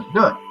make one.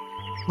 Good.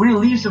 We need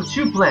leaves of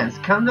 2 plants,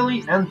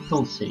 Candeli and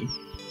Tulsi.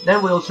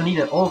 Then we also need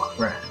an oak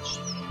branch.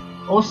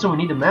 Also, we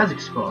need a magic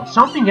scroll.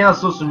 Something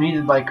else also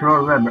needed, but I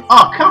cannot remember.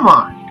 Oh, come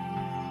on!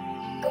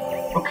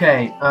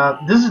 Okay,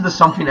 this is the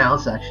something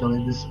else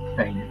actually. This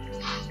thing,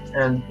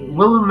 and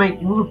we'll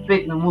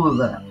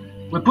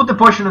put the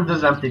potion in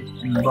this empty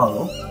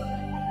bottle.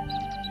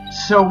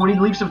 So we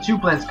need leaves of 2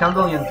 plants,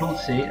 Candeli and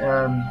Tulsi.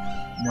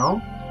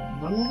 No.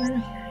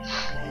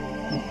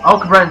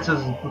 Oak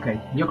branches. Okay,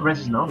 the oak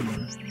branches no.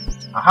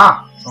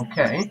 Aha.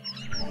 Okay.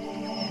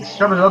 This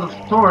trouble a lot of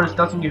thorns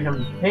doesn't give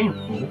him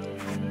painful.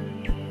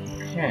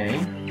 Okay,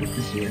 put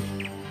this here.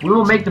 We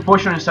will make the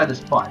potion inside the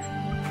spot.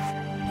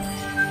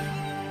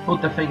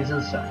 Put the things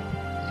inside.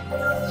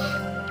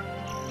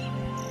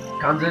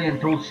 Candeli and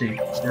Tulsi.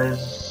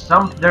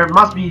 There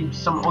must be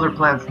some other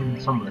plants in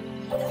somewhere.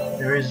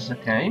 There is.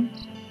 Okay.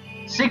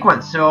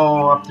 Sequence.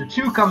 So after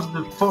 2 comes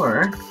the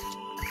 4.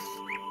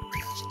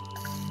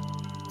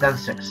 Then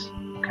 6.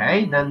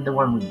 Okay. Then the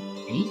one with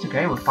 8.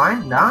 Okay, we're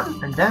fine.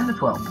 Done. And then the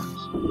 12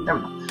 comes. There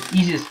we go.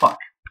 Easy as fuck.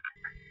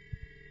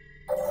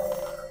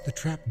 The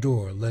trap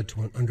door led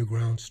to an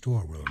underground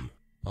storeroom.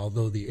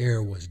 Although the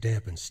air was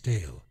damp and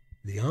stale,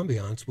 the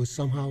ambiance was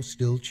somehow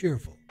still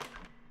cheerful.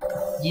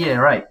 Yeah,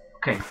 right.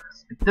 Okay.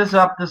 This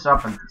up, and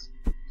this.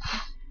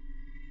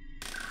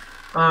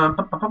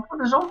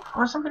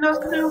 There's something else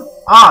to do.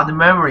 The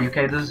memory.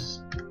 Okay, this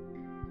is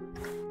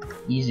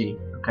easy.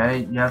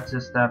 Okay, you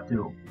just have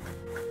to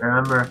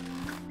remember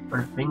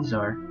where the things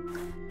are.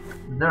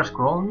 Is there a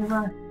scroll in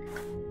there?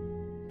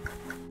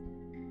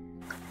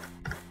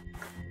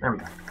 There we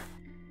go.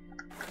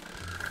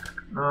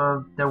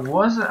 There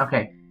was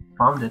okay,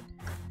 found it.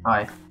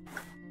 Hi.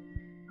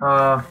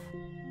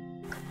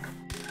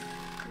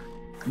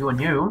 You and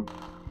you.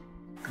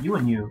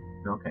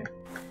 Okay.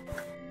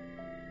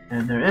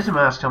 And there is a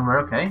mask somewhere.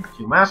 Okay,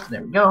 2 masks.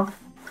 There we go.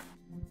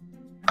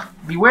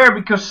 Beware,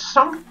 because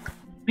some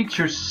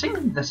pictures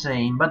seem the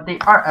same, but they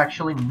are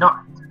actually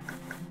not.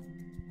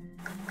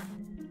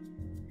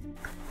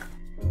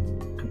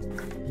 Okay.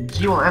 The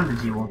jewel and the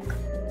jewel.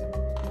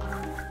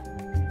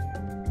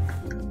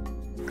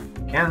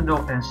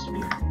 Candle and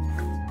sphere.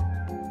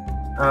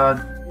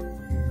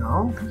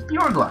 No, it's the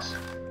hourglass.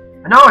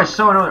 I know I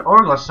saw another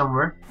hourglass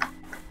somewhere.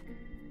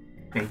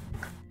 Okay,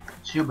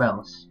 2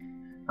 bells.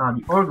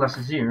 The hourglass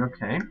is here.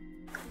 Okay.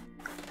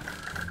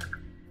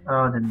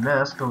 The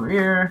mask over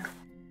here.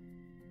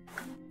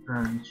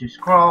 2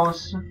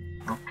 scrolls.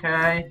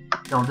 Okay.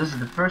 No, this is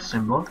the first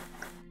symbol.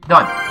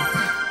 Done.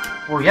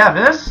 Oh yeah,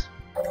 this.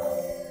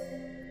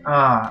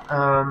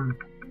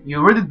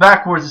 You read it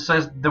backwards. It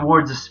says the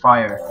word is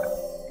fire.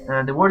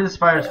 And the word is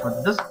fire is for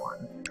this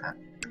one.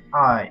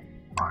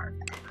 I-R.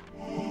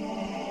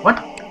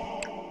 What?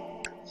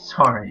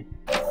 Sorry.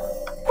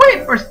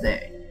 Wait, first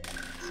day.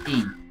 It's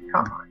E.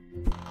 Come on.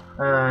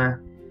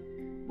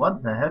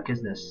 What the heck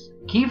is this?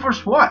 Key for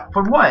what?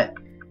 For what?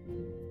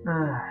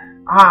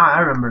 I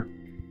remember.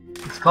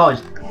 It's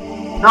closed.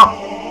 No.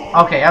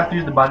 Okay, I have to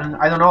use the button.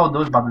 I don't know how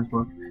those buttons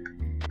work.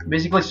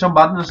 Basically, some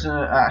buttons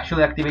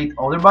actually activate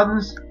other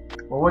buttons.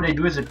 But what I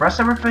do is I press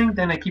everything,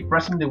 then I keep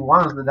pressing the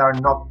ones that are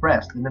not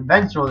pressed, and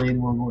eventually it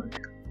will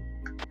work.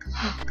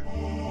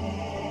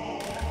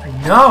 I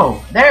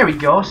know! There we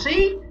go,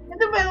 see?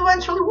 It will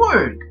eventually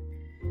work!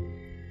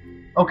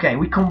 Okay,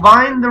 we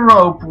combine the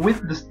rope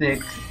with the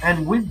stick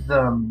and with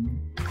the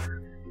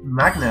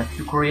magnet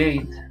to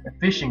create a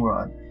fishing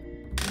rod.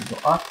 We go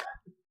up,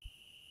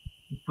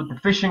 we put the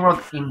fishing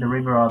rod in the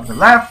river on the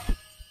left,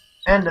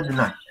 and at the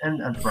right,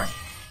 and at the right.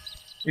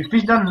 We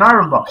fish down an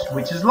iron box,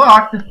 which is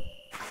locked.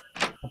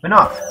 Open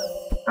up.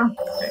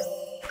 Okay.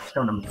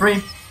 Stone number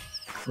 3.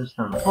 Stone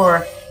number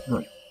 4.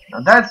 Good. Now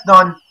that's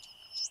done.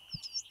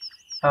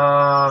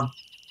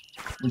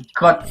 We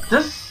cut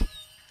this,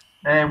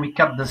 and we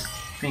cut this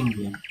thing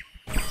here.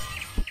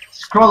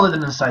 Scroll it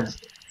inside the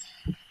stick.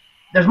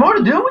 There's more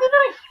to do with the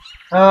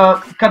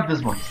knife. Cut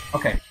this one.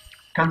 Okay.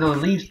 Candle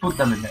leaves. Put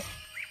them in there.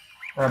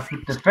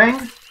 Put the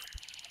thing.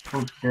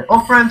 Put the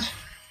oak branch.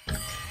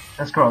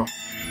 And scroll.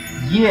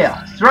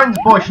 Yeah. Strength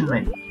potion,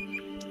 mate.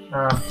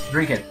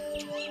 Drink it.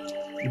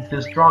 It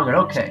feels stronger.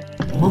 Okay.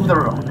 Move the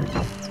rope.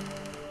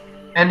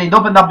 And it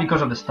opened up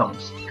because of the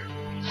stones.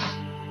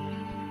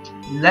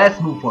 Let's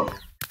move forward.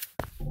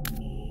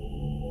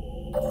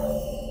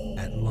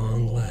 At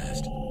long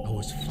last, I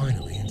was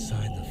finally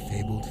inside the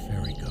fabled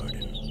fairy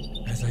garden.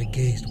 As I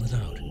gazed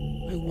without,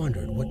 I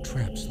wondered what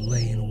traps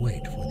lay in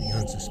wait for the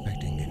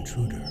unsuspecting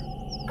intruder.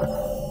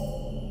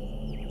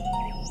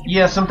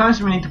 Yeah,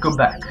 sometimes we need to go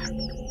back.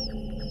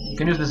 You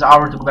can use this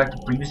hour to go back to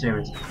previous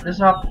areas. This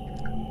up.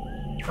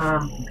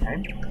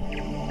 Okay.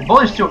 The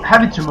ball is too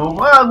heavy to move.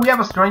 Well, we have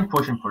a strength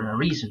potion for a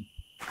reason.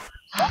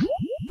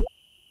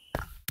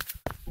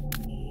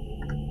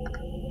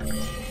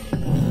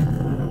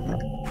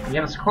 We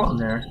have a scroll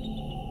there.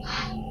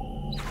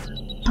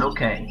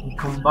 Okay, we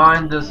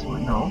combine this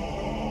with no.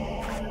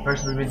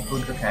 First we need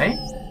food, okay.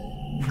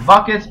 The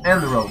bucket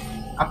and the rope.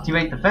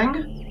 Activate the thing.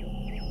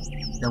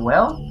 The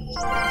well.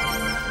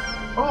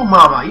 Oh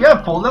mama, you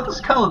have pulled out the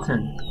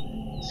skeleton.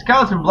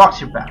 Skeleton blocks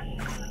your path.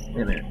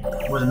 Wait a minute.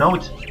 There was a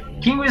note.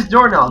 King with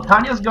door now.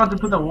 Tanya's got to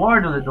put a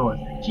ward on the door.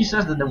 She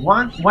says that the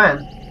ward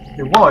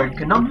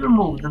cannot be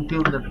removed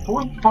until the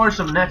full force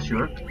of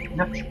nature,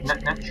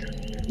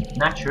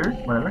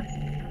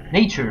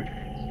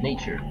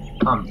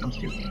 I'm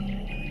stupid.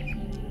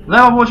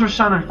 Level, water,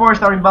 sun, and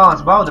forest are in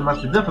balance. Wow, that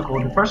must be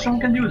difficult. The person who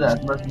can do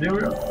that must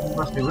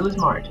be really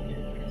smart.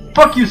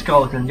 Fuck you,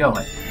 skeleton. Go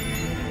away.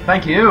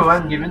 Thank you,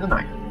 and give me the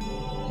knife.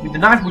 With the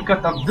knife, we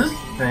cut up this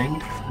thing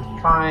to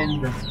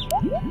find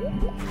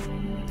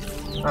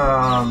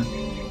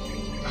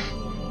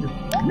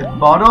the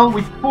bottle.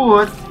 We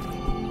put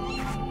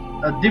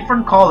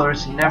different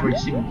colors in every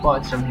single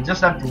pot, so you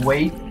just have to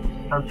wait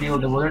until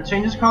the water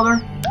changes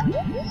color.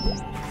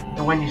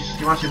 And once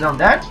you've done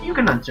that, you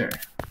can enter.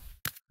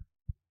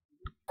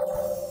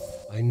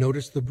 I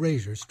noticed the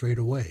brazier straight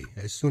away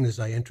as soon as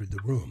I entered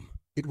the room.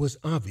 It was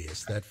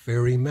obvious that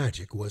fairy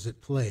magic was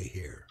at play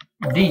here.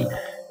 Indeed.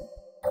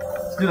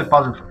 Let's do the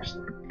puzzle first.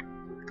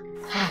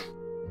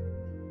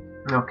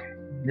 Okay,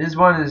 this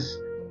one is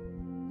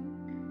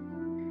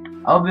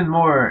a bit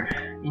more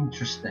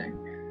interesting.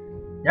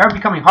 They are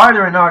becoming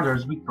harder and harder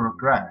as we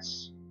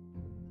progress.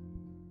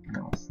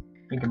 I'll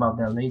think about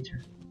that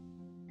later.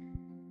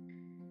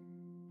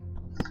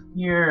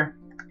 Here,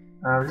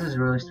 this is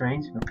really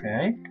strange.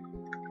 Okay,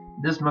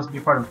 this must be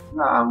part of the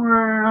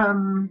flower.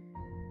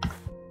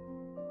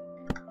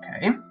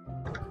 Okay.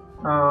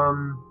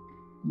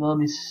 Let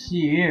me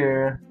see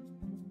here.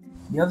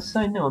 The other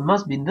side? No, it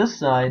must be this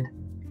side.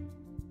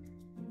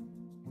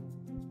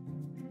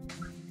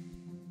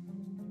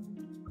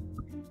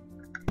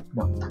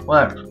 No,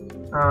 whatever.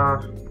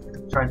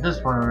 Tried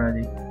this one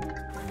already.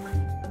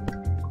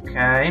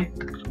 Okay.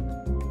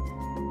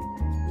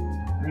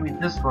 Maybe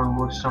this one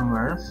works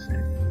somewhere. Let's see.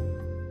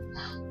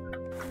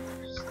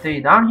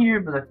 Stay down here,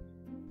 but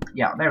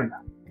yeah, there we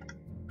go.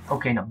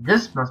 Okay, now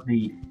this must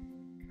be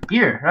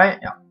here, right?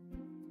 Yeah.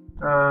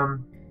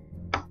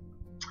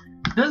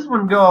 This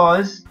one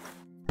goes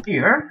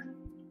here.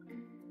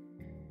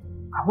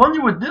 I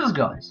wonder what this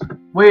goes.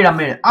 Wait a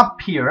minute,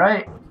 up here,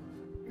 right?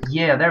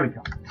 Yeah, there we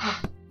go.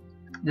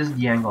 This is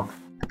the angle.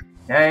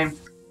 Okay.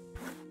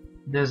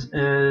 This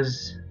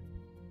is.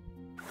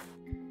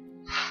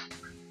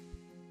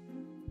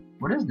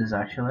 What is this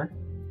actually?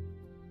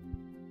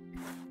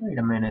 Wait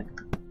a minute.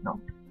 No.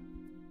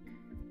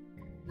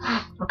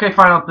 Okay,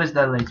 fine, I'll place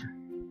that later.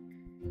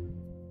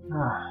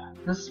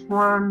 This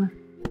one.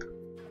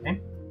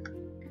 Okay.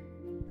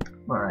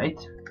 Alright.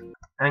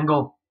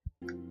 Angle.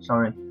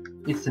 Sorry.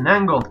 It's an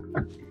angle.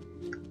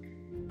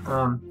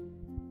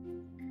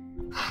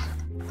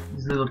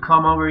 This little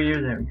comma over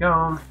here, there we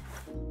go.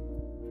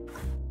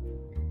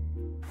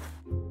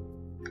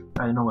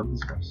 I don't know what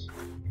this does.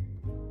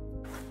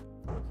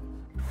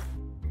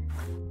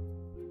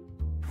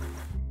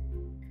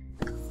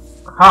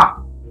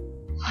 Aha!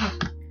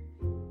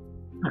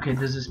 Okay,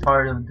 this is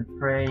part of the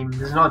frame.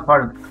 This is not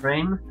part of the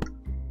frame.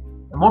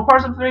 And more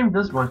parts of the frame.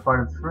 This one's part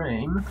of the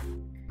frame.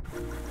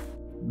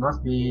 It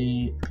must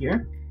be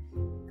here.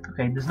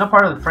 Okay, this is not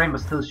part of the frame,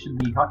 but still should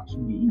be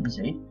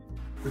easy.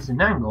 This is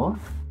an angle.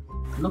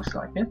 Looks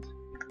like it.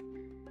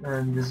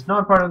 And this is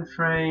not part of the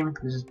frame.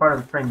 This is part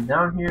of the frame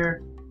down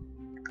here.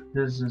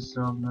 This is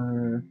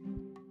over.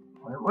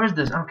 Where's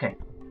this? Okay,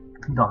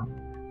 done.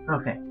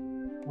 Okay,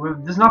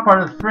 this is not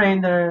part of the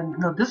frame.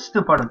 No, this is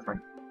still part of the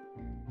frame.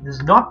 This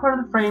is not part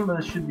of the frame, but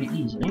it should be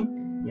easy.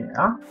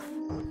 Yeah.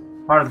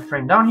 Part of the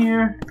frame down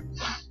here.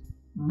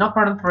 Not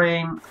part of the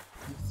frame.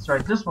 Let's try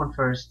this one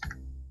first.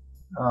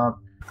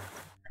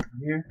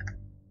 Here.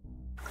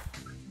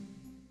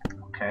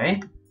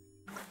 Okay.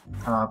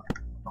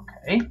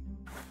 Okay.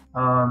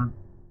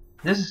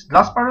 This is the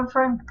last part of the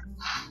frame.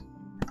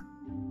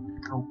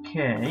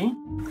 Okay.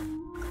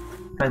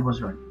 That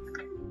was right.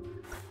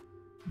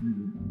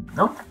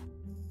 Nope.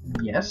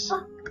 Yes.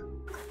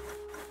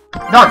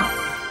 Done.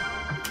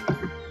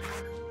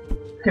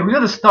 Okay, we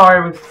got a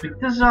star. Let's pick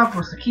this up.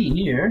 What's the key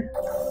here?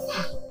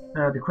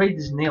 The crate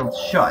is nailed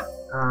shut.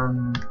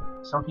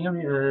 Something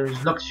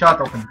is locked shut.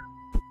 Open.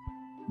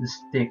 The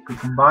stick. We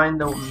combine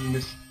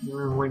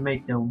we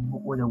make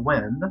with the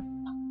wind.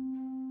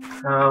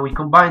 We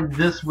combine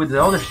this with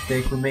the other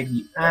stick. We make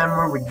the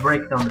hammer. We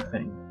break down the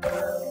thing.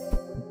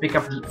 We pick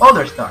up the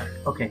other star.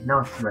 Okay, now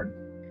it's ready.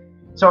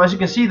 So as you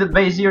can see, the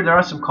base here there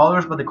are some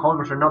colors, but the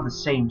colors are not the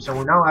same. So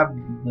we now have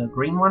the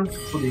green one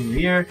put over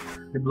here.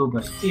 The blue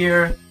goes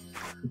here.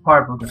 The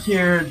purple goes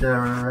here.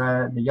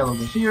 The yellow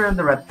goes here, and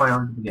the red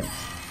finally begins.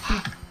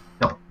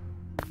 Go.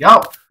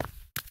 Go.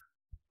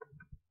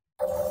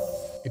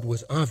 It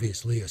was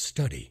obviously a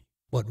study,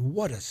 but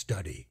what a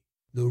study!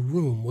 The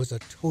room was a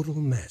total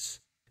mess.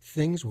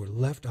 Things were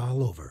left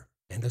all over,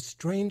 and a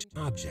strange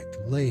object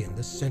lay in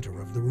the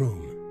center of the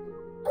room.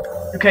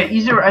 Okay,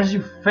 easier as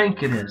you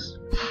think it is,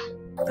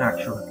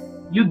 actually.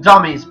 You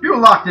dummies, pure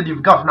luck that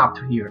you've gotten up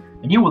to here,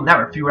 and you will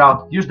never figure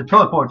out to use the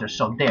teleporter,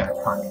 so there,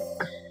 honey.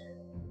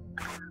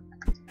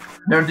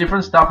 There are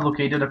different stuff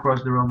located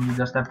across the room, you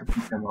just have to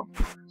pick them up.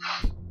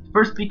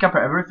 First pick up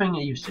everything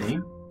you see.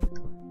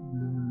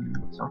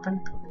 Something?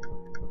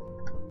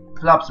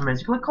 Flaps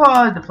magically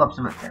closed, the flaps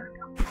are there.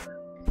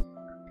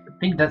 I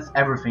think that's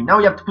everything. Now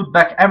you have to put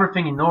back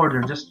everything in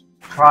order, just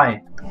try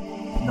it.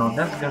 No,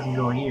 that doesn't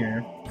go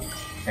here.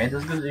 Okay,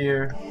 this goes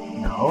here.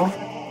 No.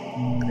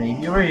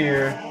 Maybe over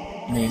here.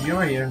 Maybe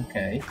over here.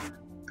 Okay.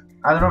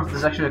 I don't know if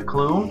there's actually a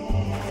clue.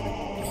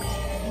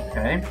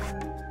 Okay.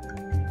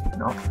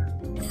 No.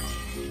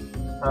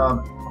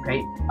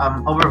 Okay.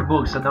 Over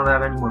books. I don't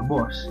have any more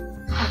books.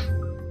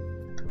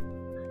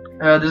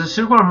 There's a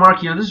circular mark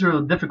here. This is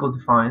really difficult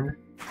to find.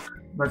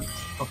 But,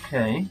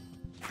 okay.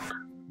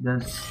 The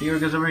sphere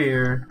goes over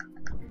here.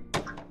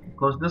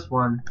 Close this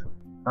one.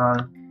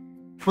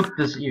 Put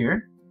this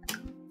here.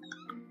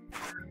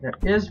 There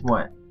is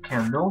what?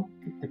 Candle.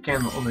 Put the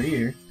candle over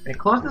here. Can I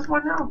close this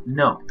one now?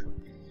 No.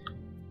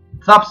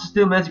 Flaps is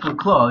still magically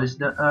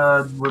closed.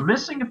 We're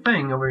missing a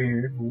thing over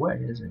here.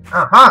 Where is it?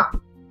 Aha!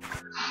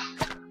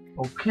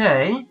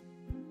 Okay.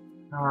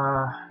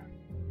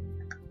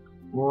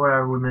 What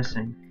are we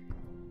missing?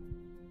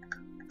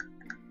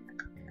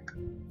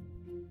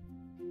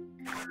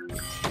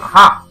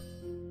 Aha!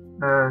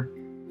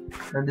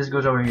 And this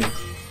goes over here.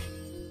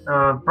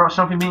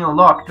 Something being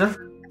unlocked.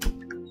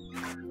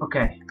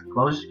 Okay,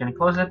 close. Can I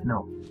close it?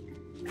 No.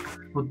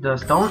 Put the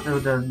stone,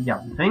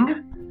 the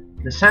thing,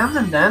 the sand,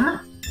 and then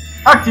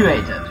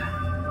activated.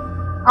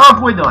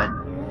 Up we done.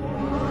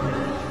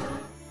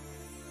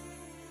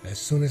 As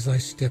soon as I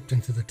stepped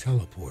into the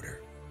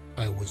teleporter,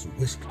 I was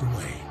whisked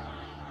away.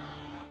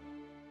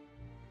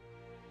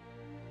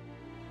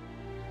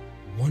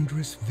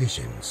 Wondrous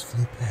visions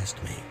flew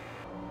past me.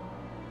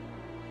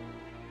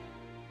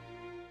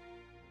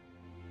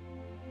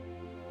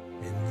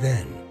 And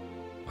then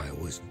I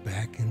was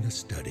back in the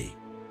study.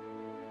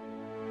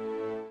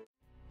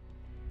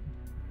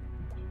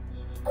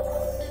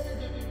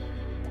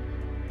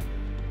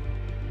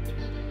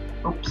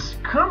 Oops,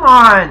 come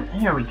on!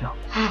 Here we go.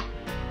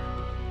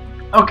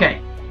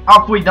 Okay,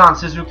 halfway done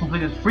since we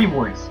completed 3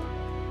 words.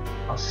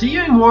 I'll see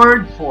you in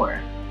word 4.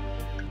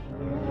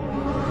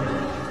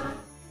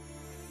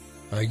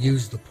 I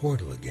used the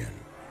portal again.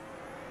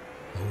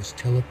 I was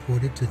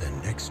teleported to the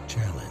next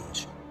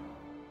challenge.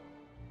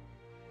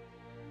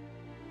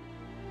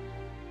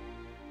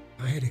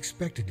 I had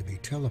expected to be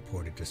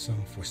teleported to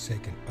some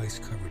forsaken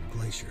ice-covered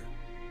glacier.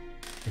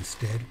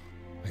 Instead,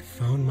 I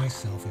found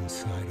myself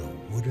inside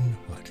a wooden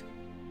hut.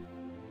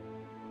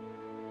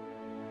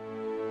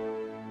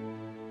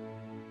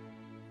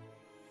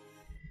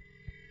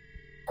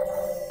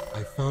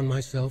 I found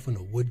myself in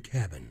a wood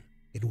cabin.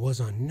 It was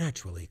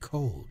unnaturally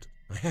cold.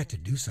 I had to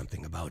do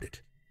something about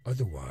it.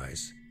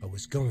 Otherwise, I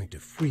was going to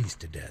freeze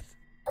to death.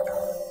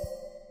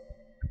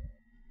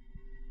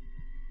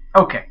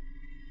 Okay,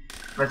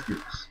 let's do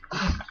this.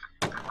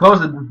 Close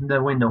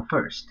the window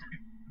first.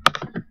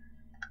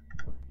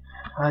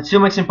 It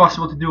still makes it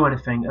impossible to do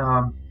anything.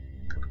 No,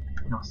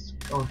 it's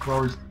all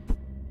closed.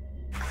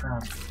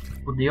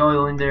 Put the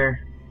oil in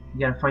there. You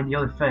gotta find the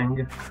other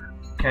thing.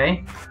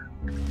 Okay.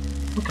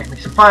 Okay, make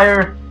some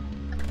fire.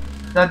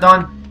 Is that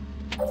done?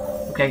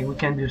 Okay, we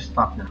can do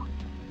stuff now.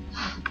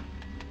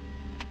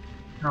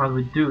 How do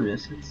we do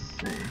this? Let's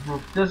see.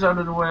 Move this out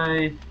of the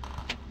way.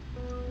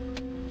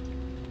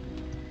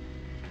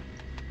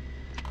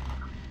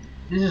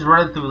 This is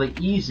relatively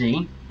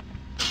easy.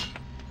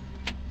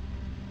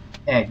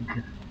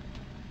 Egg.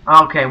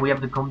 Okay, we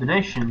have the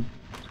combination.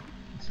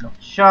 It's not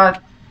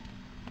shut.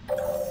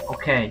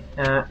 Okay,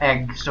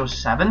 egg. So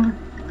 7.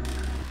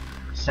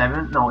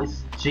 7. No,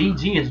 it's G.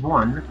 G is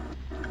 1.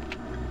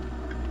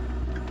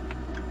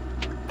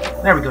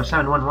 There we go.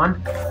 7, 1,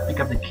 1. Pick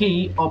up the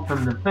key.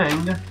 Open the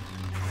thing.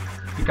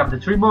 Pick up the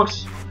 3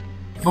 books.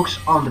 Books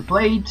on the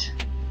plate.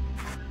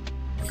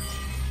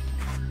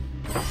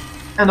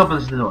 And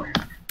opens the door.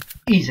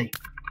 Easy.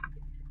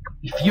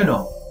 If you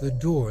know. The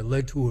door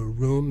led to a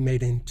room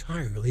made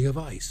entirely of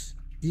ice.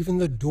 Even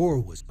the door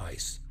was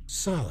ice.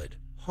 Solid,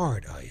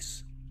 hard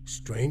ice.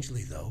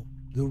 Strangely, though,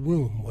 the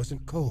room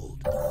wasn't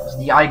cold. It's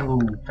the igloo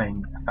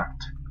thing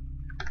effect.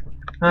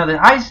 The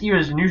ice here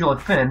is unusually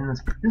thin.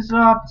 Let's pick this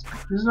up. Let's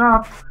pick this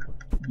up.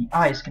 The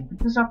ice can pick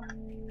this up.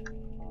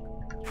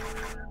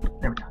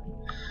 There we go.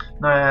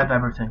 Now I have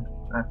everything,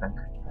 I think.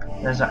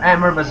 There's a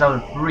hammer, but it's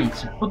out of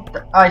reach. Put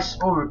the ice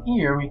over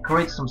here, we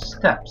create some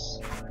steps.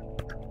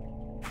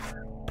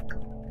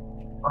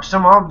 Or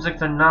some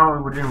objects are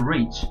now within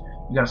reach.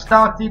 You got a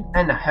stalactite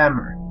and a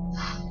hammer.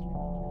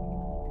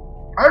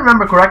 I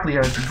remember correctly,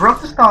 I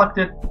broke the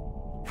stalactite.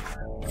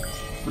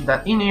 Put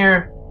that in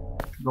here.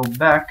 Go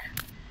back.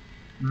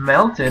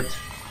 Melt it.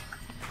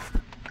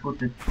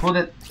 Put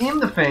it in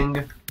the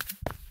thing.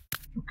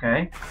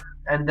 Okay.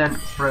 And then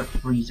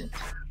freeze it.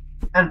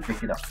 And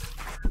pick it up.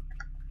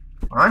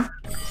 Come on.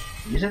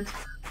 Use it.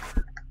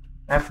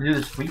 I have to do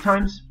this 3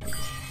 times.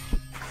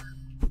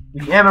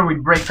 With the hammer we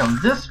break down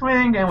this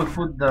thing and we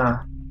put the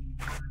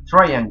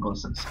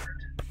triangles instead.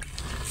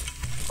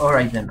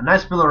 Alright then, a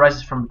nice pillar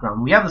rises from the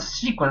ground. We have the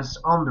sequence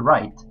on the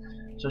right,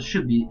 so it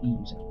should be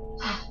easy.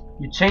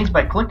 You change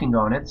by clicking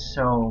on it,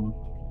 so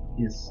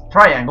it's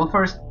triangle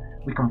first,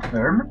 we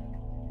confirm,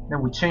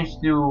 then we change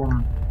to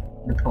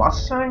the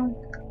plus sign,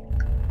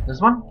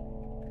 this one,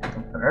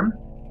 confirm,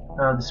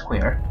 the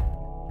square,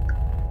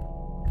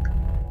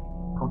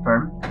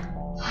 confirm,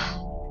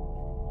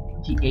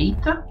 the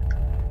 8,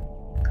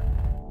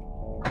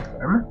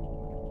 confirm,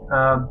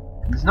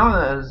 it's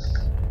not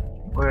as,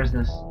 where is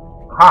this?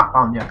 Aha,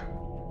 found ya.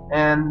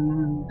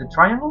 And the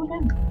triangle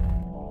again?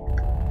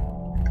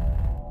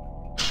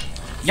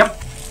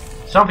 Yep,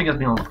 something has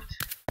been unlocked.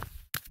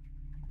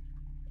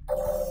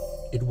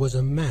 It was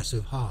a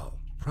massive hull,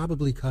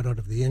 probably cut out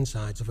of the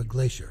insides of a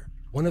glacier.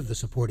 One of the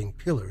supporting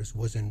pillars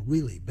was in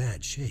really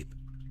bad shape.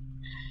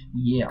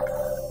 Yeah.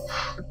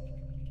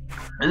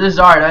 This is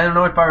hard, I don't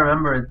know if I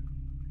remember it,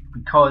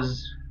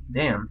 because,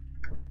 damn.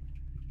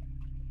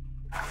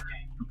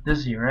 Okay, put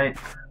this here, right?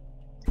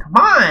 Come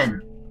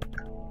on!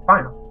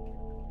 Fine.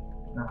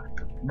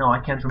 No, I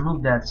can't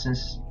remove that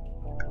since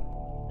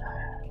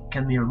it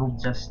can't be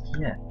removed just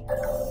yet.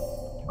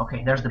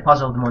 Okay, there's the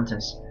puzzle of the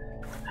mountains.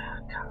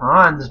 Come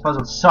on, this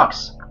puzzle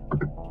sucks.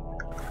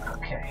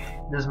 Okay,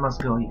 this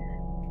must go here.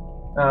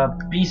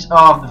 Piece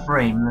of the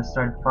frame. Let's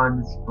try to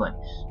find this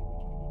place.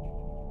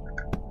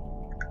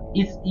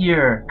 It's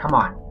here. Come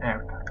on, there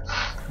we go.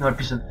 Another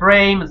piece of the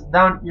frame. It's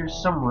down here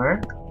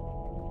somewhere.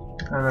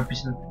 Another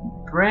piece of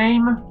the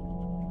frame.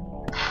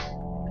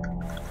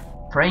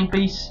 Frame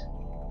piece.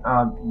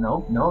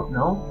 No.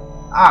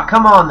 Ah,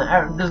 come on.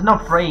 There's no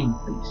frame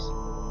piece.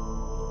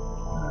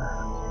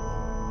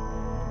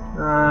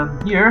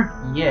 Here.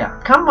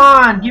 Yeah. Come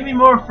on. Give me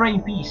more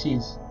frame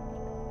pieces.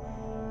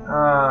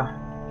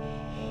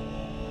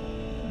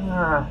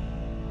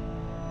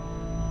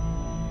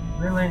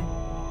 Really?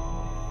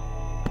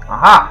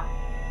 Aha!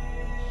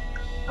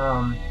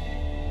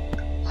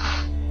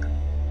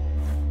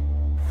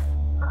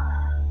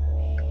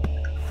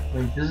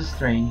 Wait, this is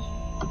strange.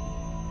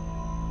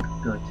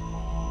 Good.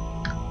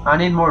 I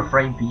need more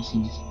frame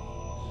pieces.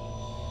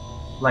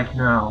 Like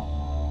now.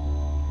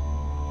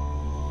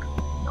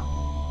 No.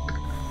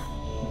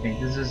 Okay,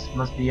 this is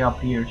must be up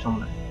here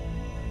somewhere.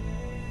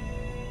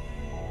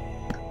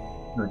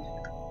 Good.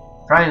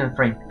 Try a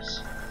frame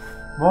piece.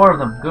 More of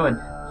them. Good.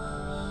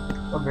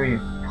 Over here.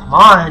 Come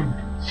on!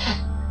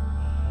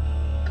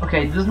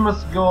 Okay, this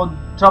must go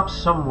top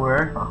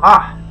somewhere.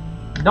 Aha!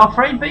 No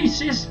frame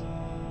pieces!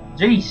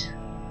 Jeez!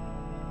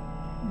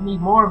 I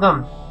need more of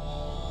them.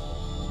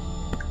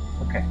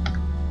 Okay.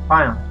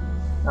 Fine.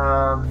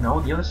 No,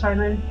 the other side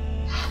maybe?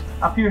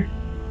 Up here?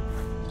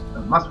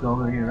 It must go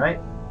over here, right?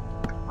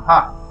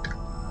 Aha!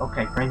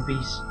 Okay, frame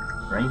piece.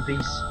 Frame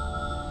piece.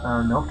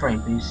 No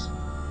frame piece.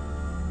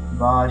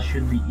 But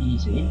should be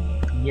easy.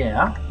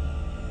 Yeah.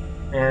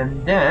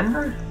 And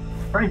then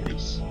frame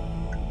piece.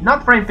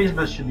 Not frame piece,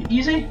 but it should be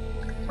easy.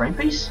 Frame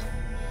piece.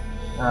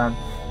 No,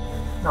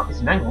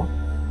 it's an angle.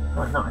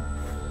 No, it's not.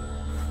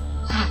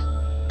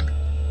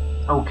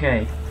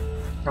 Okay.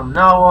 From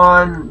now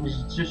on, it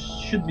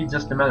just should be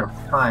just a matter of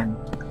time.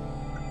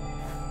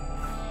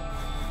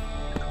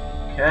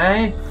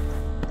 Okay.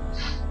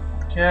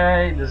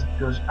 Okay, this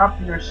goes up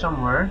here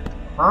somewhere.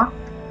 Huh?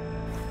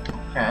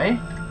 Okay.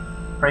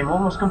 Frame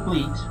almost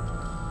complete.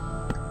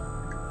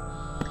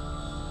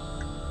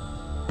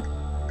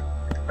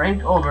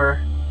 Framed over.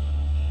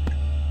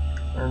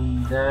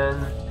 And then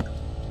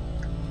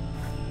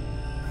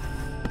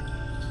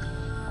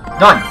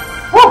done.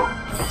 Woo!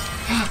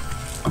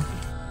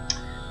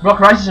 Rock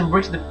rises and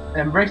breaks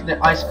the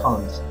ice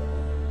columns.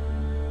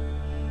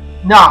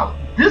 Now,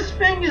 this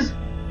thing is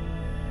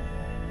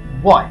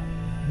what?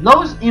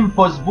 Lows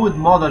impulse wood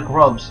model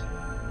grows.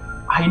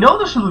 I know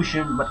the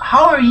solution, but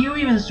how are you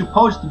even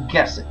supposed to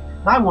guess it?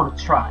 I want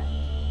to try.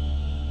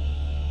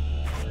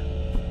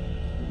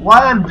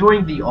 While I'm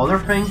doing the other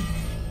thing,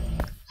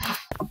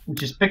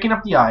 which is picking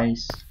up the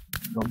ice,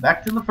 go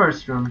back to the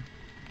first room.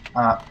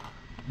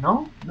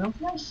 No? Melt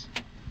the ice?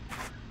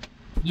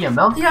 Yeah,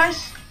 melt the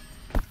ice.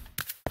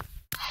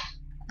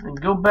 And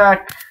go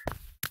back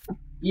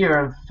here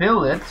and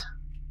fill it.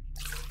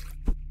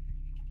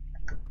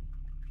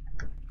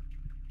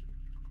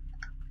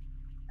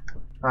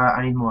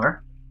 I need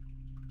more.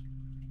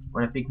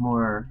 When I pick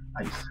more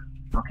ice.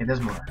 Okay,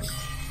 there's more.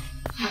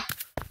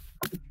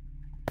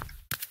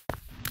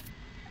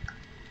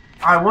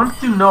 I want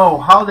to know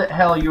how the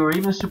hell you're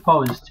even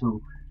supposed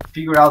to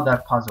figure out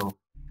that puzzle.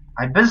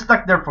 I've been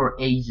stuck there for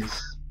ages.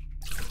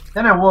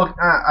 Then I watched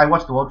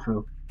the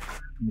walkthrough.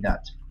 Give me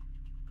that.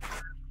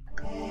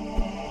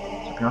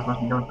 Something else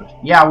must be done first.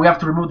 Yeah, we have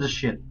to remove this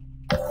shit.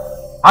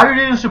 How are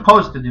you even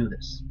supposed to do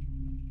this?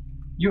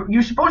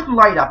 You're supposed to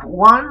light up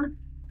one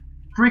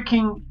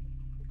freaking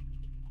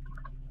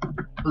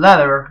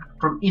letter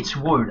from each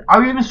word.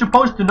 Are you even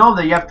supposed to know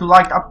that you have to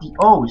light up the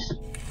O's?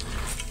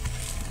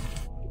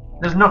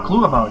 There's no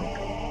clue about it.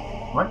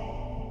 What?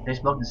 They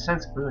block the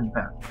sense clue in the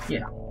path.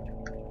 Yeah.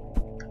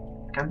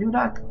 Can't do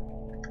that.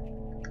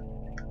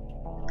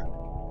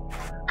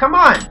 Come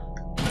on!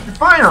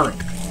 Finally!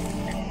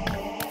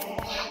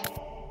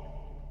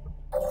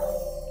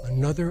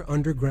 Another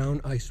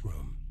underground ice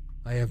room.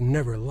 I have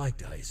never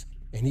liked ice,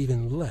 and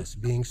even less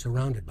being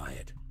surrounded by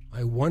it.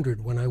 I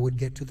wondered when I would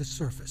get to the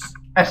surface.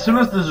 As soon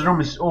as this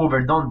room is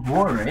over, don't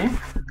worry.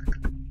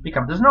 Pick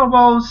up the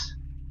snowballs.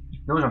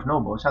 Those are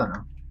snowballs, I don't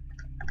know.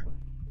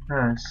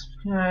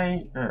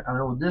 Okay, I don't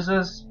know what this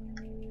is.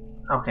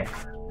 Okay,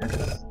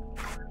 let's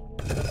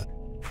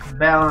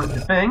balance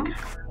the thing.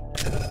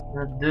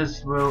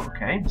 This will,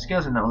 okay, the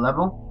scales are now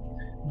level.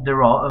 The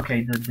raw,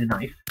 okay, the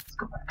knife. Let's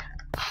go back.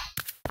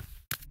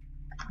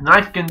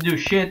 Knife can do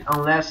shit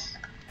unless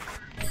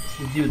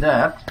you do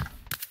that.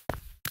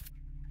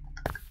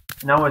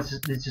 Now it's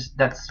just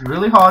that's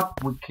really hot.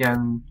 We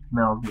can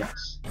melt the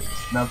ice.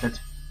 Melt it.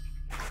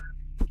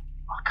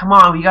 Oh, come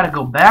on, we gotta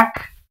go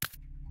back.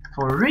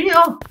 For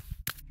real?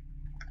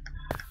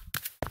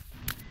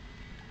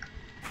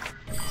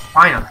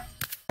 Finally.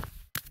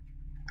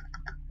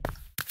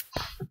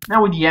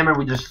 Now with the hammer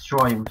we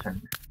destroy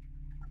everything.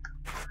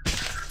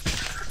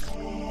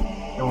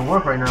 That will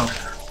work right now.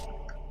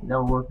 That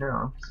will work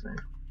now.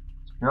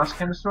 Something else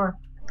can destroy.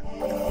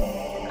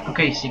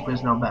 Okay,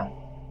 sequence not bad.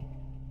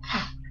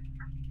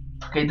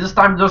 Okay, this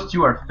time those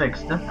two are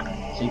fixed.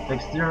 See,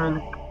 fixed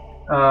turn.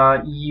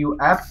 You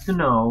have to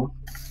know.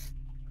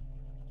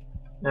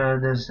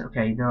 There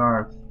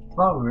are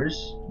flowers.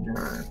 There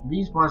are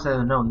these ones I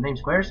don't know. The name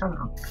squares. I don't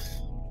know.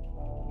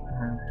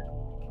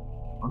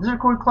 These are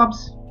called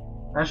clubs.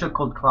 Actually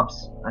called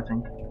clubs, I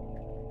think.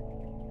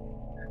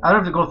 I don't know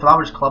if they're called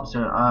flowers, clubs,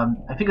 or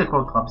I think they're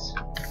called clubs.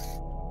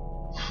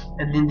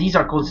 And then these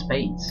are called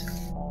spades.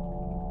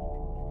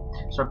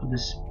 So after the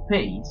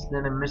spades,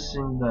 then I'm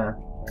missing the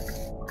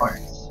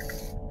hearts.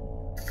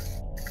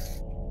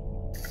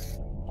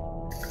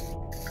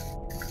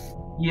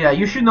 Yeah,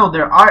 you should know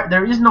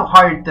there is no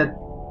heart that,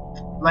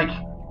 like,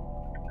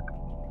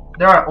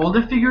 there are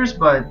older figures,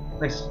 but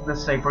like,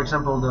 let's say for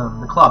example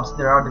the clubs.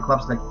 There are the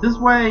clubs like this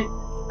way,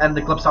 and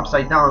the clubs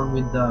upside down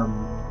with the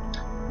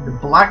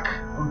black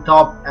on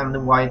top and the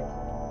white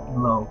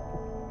below.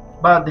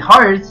 But the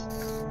hearts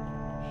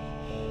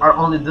are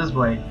only this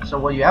way. So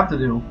what you have to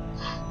do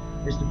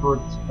is to put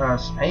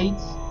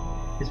spades.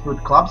 Is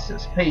put clubs,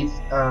 spades,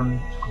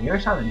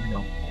 squares. I don't even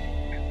know.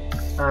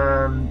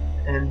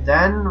 And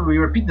then we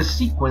repeat the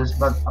sequence,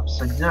 but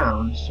upside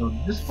down. So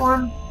this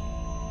one,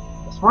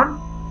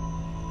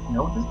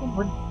 no, this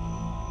one,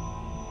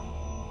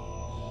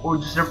 or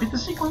just repeat the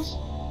sequence.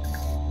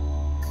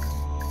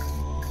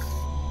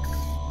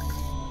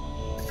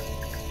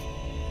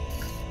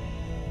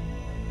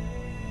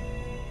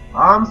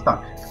 I'm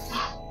stuck.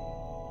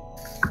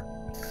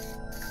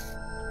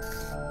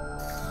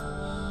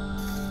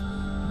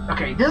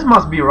 Okay, this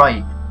must be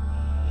right.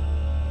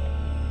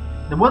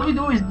 Then what we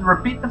do is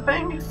repeat the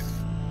thing,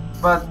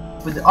 but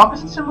with the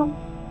opposite symbol.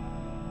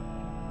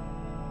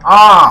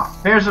 Ah,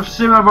 pairs of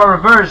similar but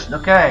reversed.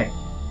 Okay,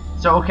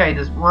 so okay,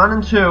 there's 1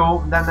 and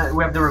 2. Then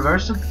we have the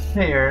reversed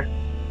pair.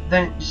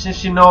 Then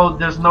since you know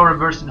there's no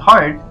reversed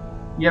heart,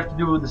 you have to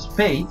do the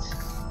spades.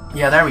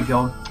 Yeah, there we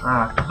go.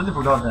 Ah, completely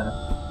forgot that.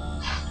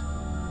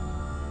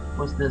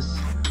 What's this?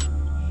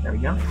 There we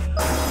go.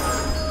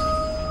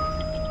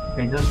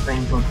 Okay, those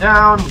things go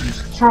down. We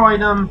destroy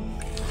them,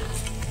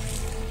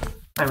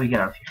 and we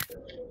get out of here.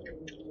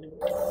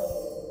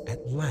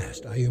 At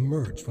last, I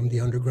emerged from the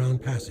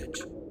underground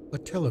passage. A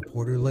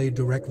teleporter lay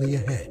directly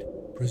ahead.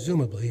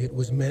 Presumably, it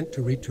was meant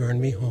to return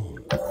me home.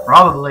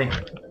 Probably.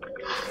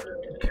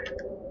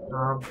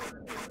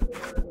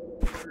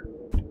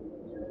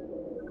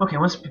 Okay,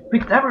 once we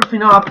picked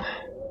everything up,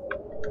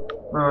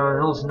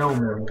 little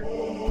snowman.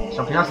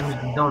 Something else needs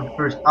to be done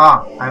first.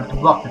 Ah, I have to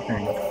block the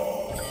thing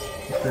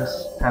with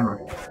this hammer.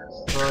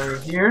 So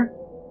here,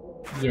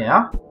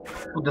 yeah.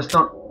 Put the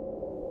stone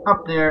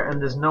up there,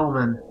 and the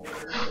snowman.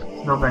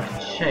 Snowman in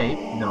shape.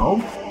 No.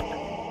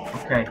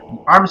 Okay,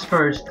 the arms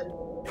first,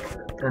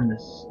 then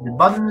the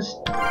buttons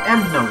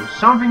and the nose.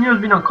 Something new has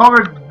been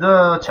uncovered.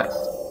 The chest.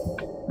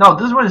 Now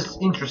this one is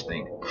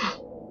interesting.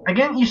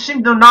 Again, you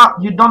seem to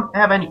not. You don't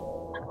have any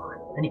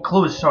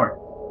clues. Sorry.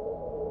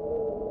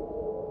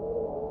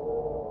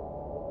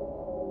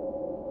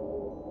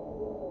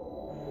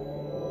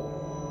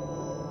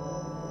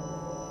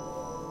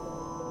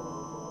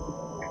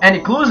 Any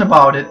clues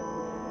about it?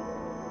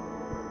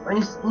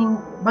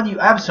 But you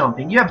have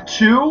something. You have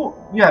 2.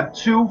 You have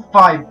 2,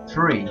 5,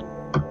 3.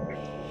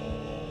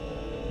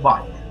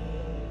 But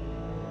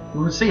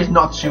you would say it's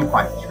not 2,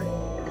 5, 3.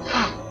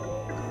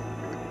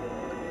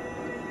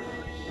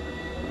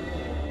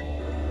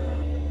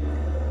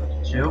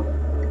 Two,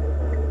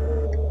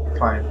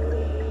 5.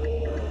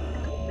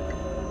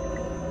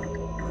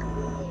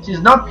 See,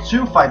 it's not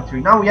 2, 5,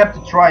 3. Now we have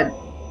to try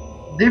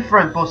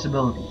different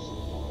possibilities.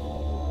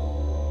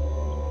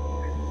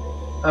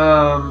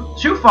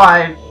 2,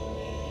 5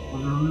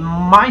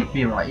 might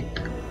be right.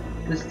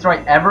 Let's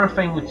try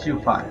everything with 2,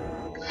 5.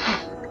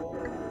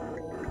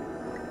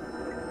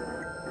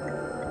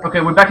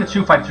 Okay, we're back at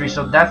 2, 5, 3,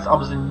 so that's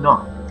obviously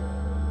not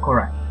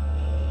correct.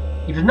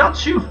 If it's not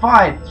 2,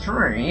 5,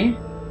 3,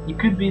 It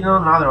could be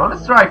another one.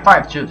 Let's try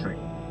 5, 2, 3.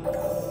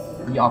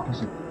 The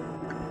opposite.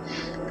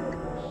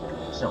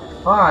 So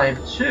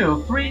 5,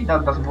 2, 3.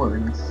 That doesn't work.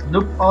 Let's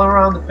loop all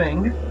around the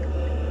thing.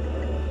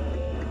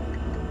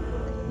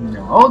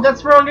 No,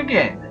 that's wrong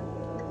again.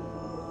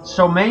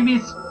 So maybe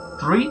it's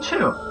 3,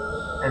 2,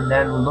 and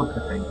then we'll loop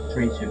the thing.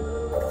 3, 2.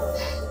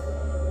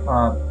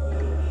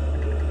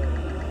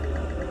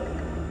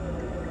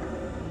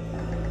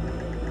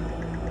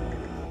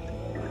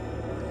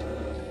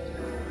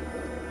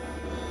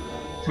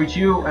 3,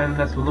 2, and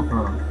let's loop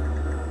around.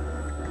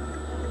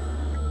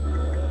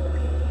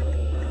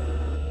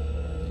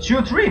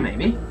 2, 3,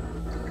 maybe.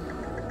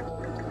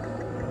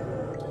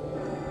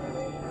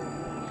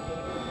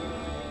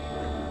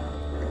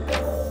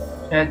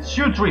 And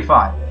 2, 3,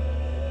 5.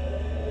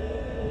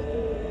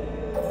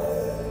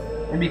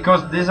 And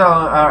because these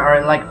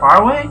are like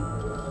far away,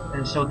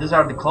 and so these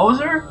are the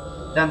closer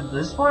than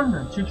this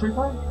one, 2, 3,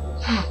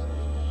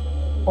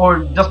 5.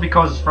 Or just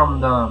because it's from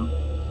the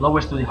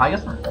lowest to the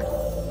highest.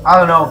 I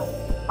don't know.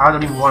 I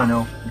don't even want to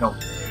know. Go.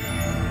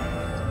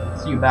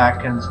 See you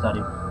back and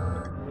study.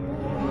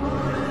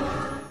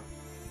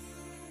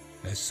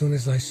 As soon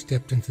as I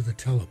stepped into the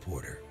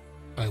teleporter,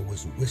 I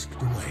was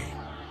whisked away.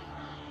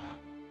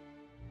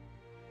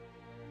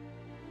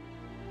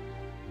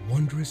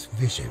 Wondrous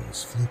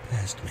visions flew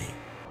past me.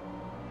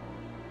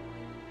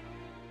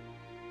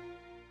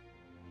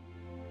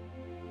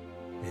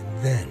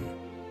 And then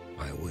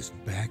I was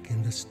back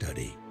in the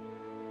study.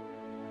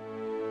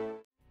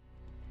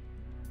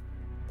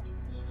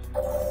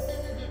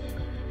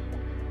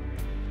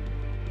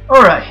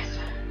 Alright,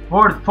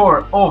 word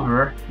 4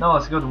 over. Now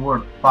let's go to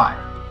word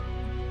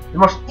 5. The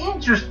most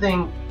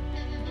interesting,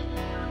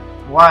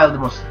 while the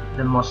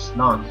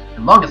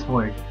longest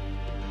word,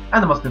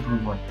 and the most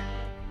difficult one.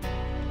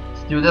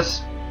 Let's do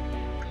this.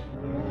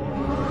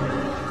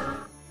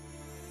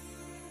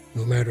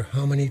 No matter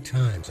how many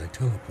times I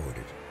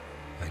teleported,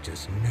 I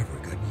just never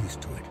got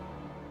used to it.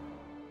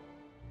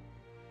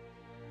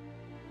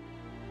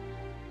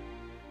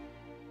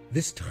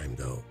 This time,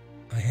 though,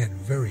 I had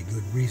very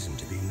good reason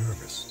to be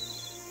nervous.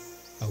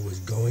 I was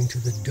going to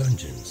the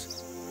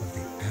dungeons of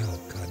the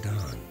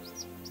Al-Kha-Don.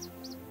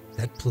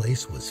 That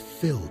place was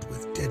filled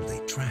with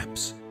deadly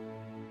traps.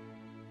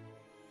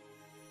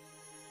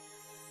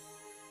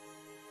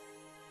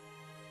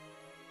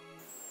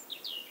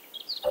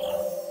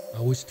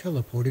 I was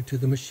teleported to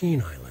the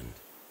Machine Island.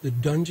 The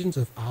dungeons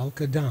of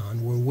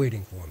Al-Kha-Don were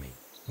waiting for me,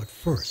 but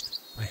first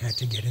I had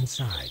to get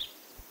inside.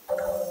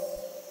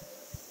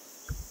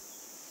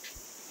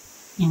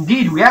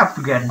 Indeed, we have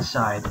to get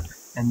inside,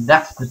 and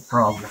that's the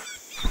problem.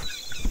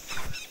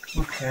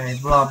 Okay,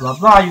 blah blah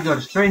blah, you got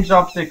a strange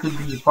object, could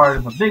be part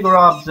of a bigger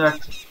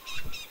object.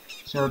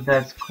 So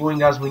that's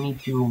showing us we need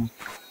to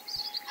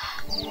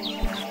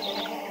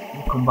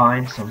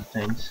combine some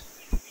things.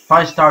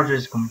 5 starter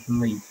is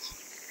complete.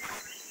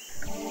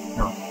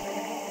 No.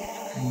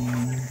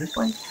 This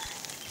way?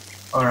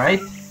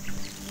 Alright.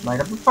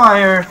 Light up the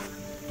fire.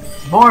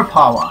 More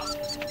power.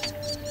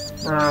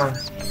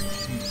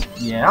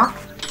 Yeah.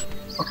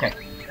 Okay.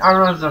 I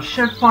don't know if the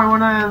ship point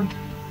when I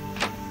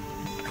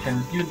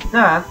can do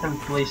that and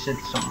place it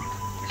somewhere.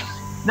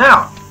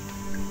 Now,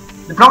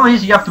 the problem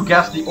is you have to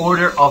guess the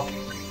order of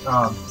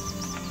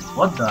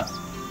what the?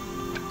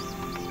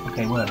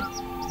 Okay, whatever.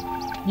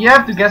 You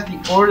have to guess the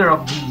order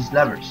of these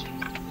levers.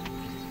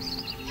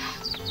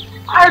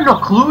 I have no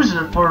clues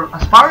for,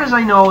 as far as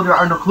I know, there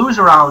are no clues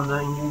around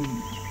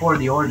for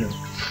the order.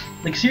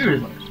 Like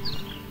seriously,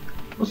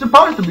 what's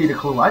supposed to be the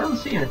clue? I don't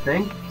see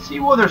anything.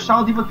 Seawater,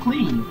 salty but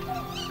clean.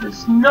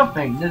 There's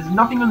nothing. There's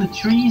nothing on the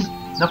trees,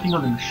 nothing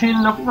on the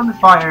machine, nothing on the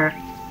fire.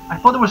 I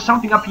thought there was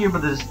something up here,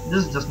 but this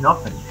is just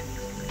nothing.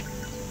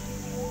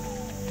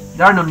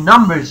 There are no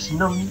numbers,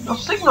 no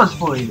signals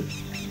for it.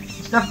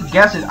 Just have to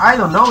guess it. I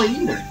don't know it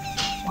either.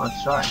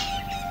 Let's try.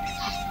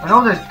 I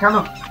know there's kind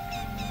of.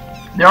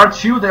 There are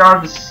two. There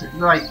are this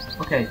like.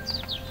 Okay.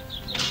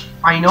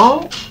 I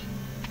know.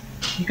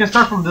 You can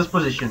start from this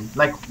position,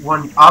 like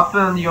one up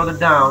and the other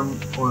down,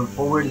 or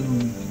forward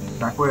and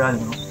backward. I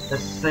don't know.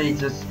 Let's say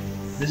just.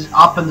 This is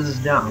up and this is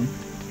down.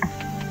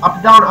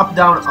 Up, down, up,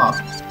 down, up.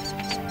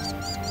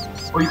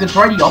 Or you can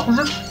try the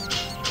opposite,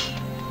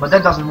 but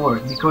that doesn't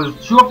work because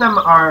two of them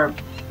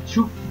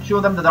two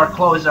of them that are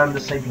close are in the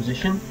same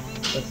position.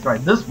 Let's try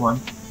this one.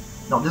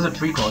 No, this is a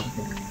 3 close.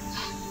 Okay.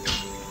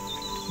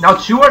 Now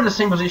 2 are in the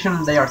same position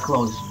and they are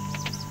close.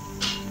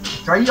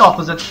 Let's try the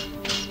opposite.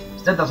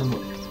 That doesn't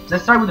work.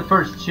 Let's try with the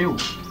first 2.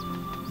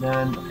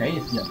 Then okay,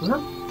 it's the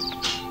opposite.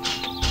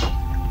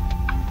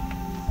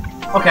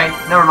 Okay,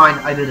 never mind.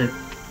 I did it.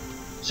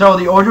 So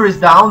the order is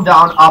down,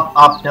 down, up,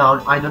 up,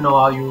 down. I don't know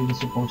how you're even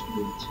supposed to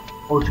do it.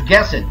 Or to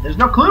guess it. There's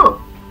no clue.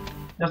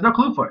 There's no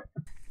clue for it.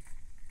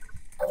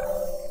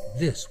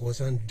 This was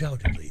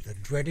undoubtedly the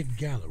dreaded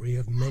gallery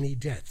of many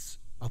deaths.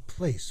 A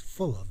place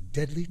full of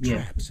deadly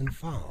traps and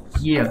fouls.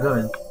 Yeah,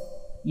 good.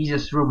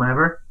 Easiest room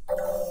ever.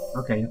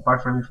 Okay,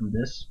 apart from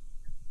this.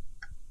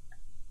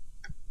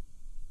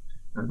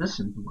 Now this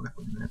seems to work.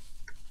 Wait a minute.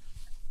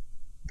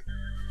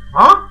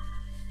 Huh?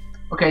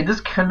 Okay, Okay,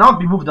 this cannot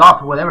be moved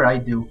up, whatever I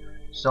do.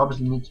 So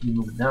obviously needs to be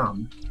moved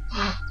down.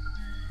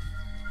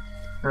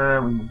 We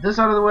move this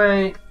out of the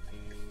way.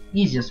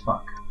 Easy as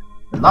fuck.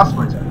 The last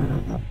one's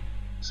out.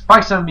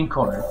 Spikes haven't been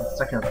colored. It's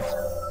second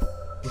episode.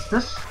 What's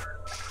this?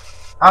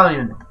 I don't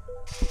even know.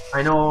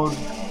 I know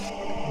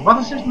the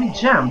button seems to be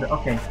jammed.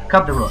 Okay,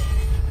 cut the road.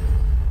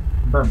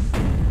 Boom.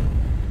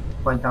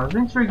 Point down has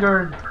been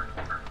triggered.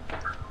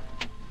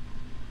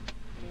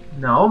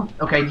 No.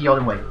 Okay, the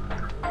other way.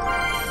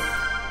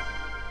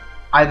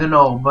 I don't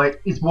know, but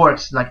it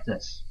works like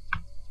this.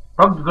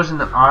 Probably because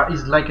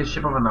it's like a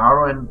shape of an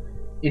arrow and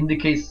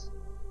indicates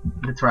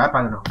the trap.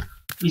 I don't know.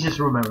 Easiest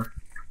to remember.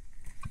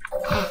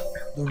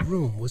 The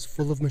room was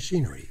full of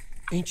machinery,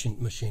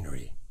 ancient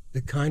machinery,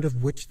 the kind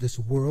of which this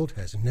world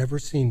has never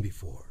seen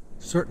before.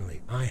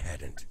 Certainly I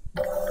hadn't.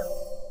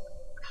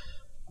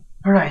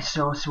 Alright,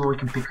 so let's see what we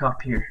can pick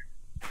up here.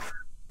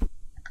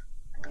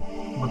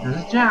 But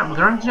this is jammed.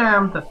 They're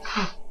jammed.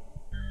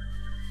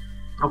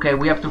 Okay,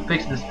 we have to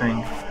fix this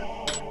thing.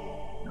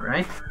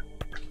 Alright.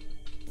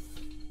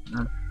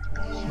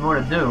 There's more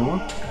to do.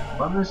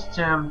 But this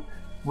jammed.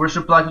 We're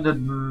supplied to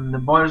the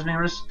boiler's being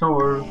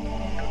restored.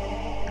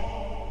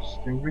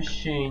 String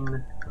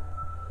machine.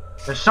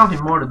 There's something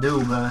more to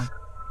do, but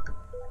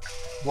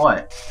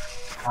what?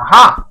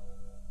 Aha!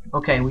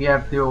 Okay, we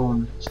have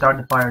to start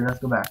the fire. Let's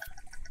go back.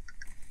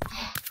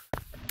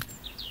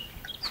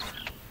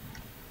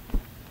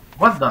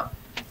 What the?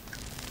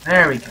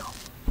 There we go.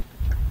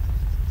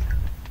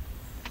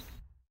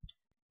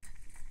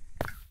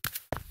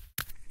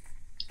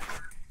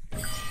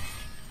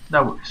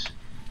 That works.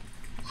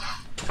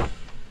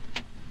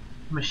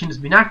 Machine has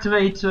been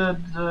activated.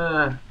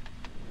 Buttons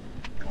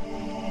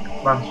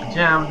are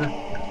jammed.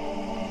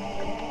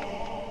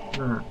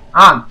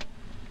 On!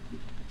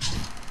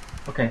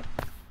 Okay.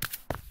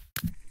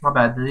 My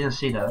bad, I didn't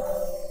see that.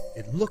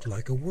 It looked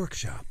like a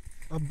workshop.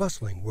 A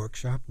bustling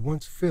workshop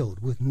once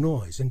filled with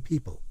noise and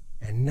people,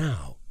 and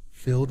now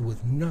filled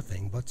with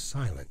nothing but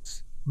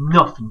silence.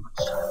 Nothing but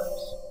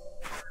silence.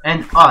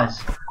 And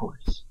us, of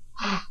course.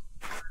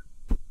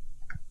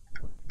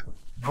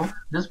 Nope,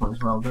 this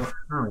one's well done.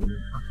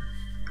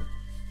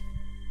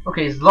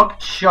 Okay, it's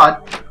locked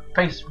shut.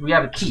 Thanks, we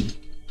have a key.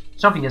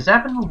 Something has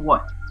happened or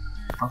what?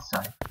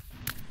 Outside.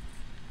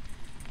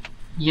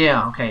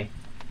 Yeah, okay.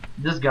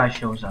 This guy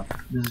shows up.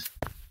 This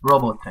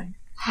robot thing.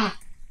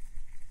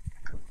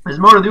 There's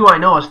more to do, I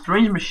know. A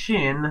strange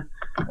machine.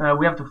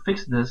 We have to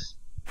fix this.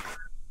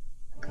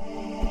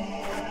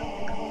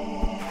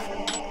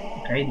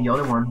 Okay, the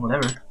other one,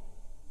 whatever.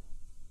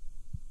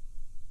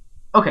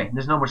 Okay,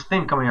 there's no more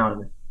steam coming out of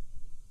it.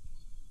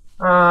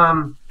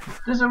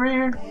 This over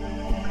here.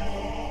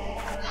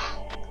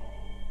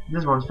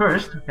 This one's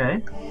first,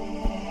 okay.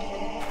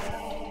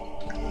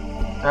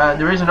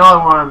 There is another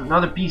one,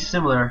 another piece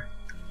similar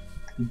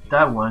to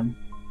that one.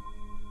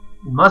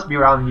 It must be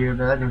around here,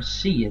 but I don't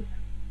see it.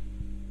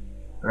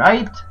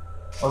 Right?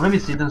 Or maybe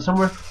it's hidden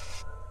somewhere.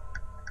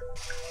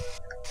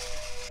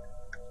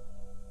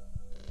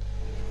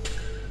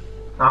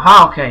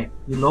 Aha, okay.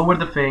 You lower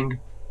the thing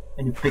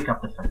and you pick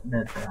up the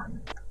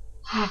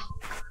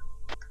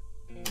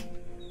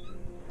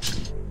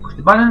push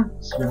the button,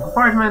 secure the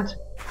compartment.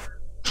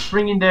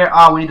 Spring in there.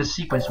 Ah, we need a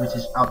sequence which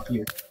is out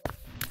here.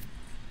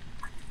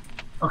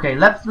 Okay,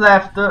 left,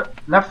 left,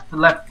 left,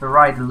 left,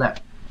 right,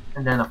 left,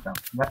 and then up, down.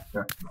 Left,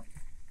 left, right.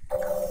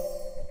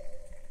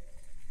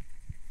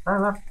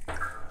 Left.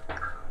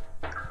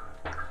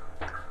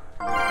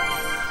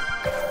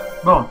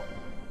 Boom.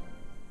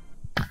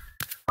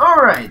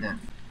 Alright then.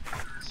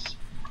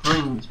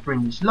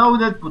 Spring is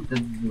loaded. Put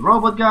the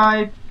robot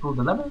guy. Pull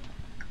the lever.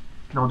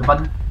 No, the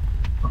button.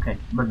 Okay,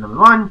 button number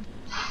 1.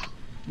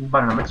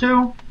 Button number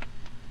 2.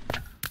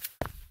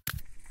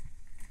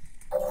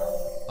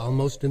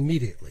 Almost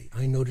immediately,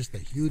 I noticed the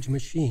huge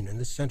machine in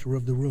the center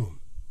of the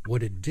room.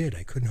 What it did,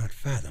 I could not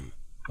fathom,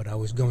 but I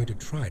was going to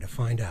try to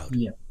find out.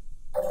 Yeah.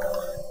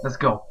 Let's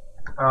go.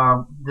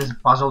 This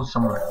puzzle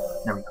somewhere.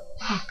 There we go.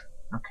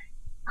 Okay.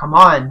 Come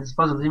on, this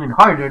puzzle is even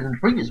harder than the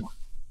previous one.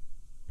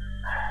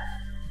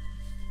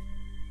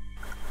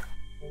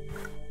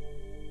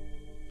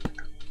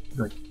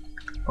 Good.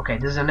 Okay,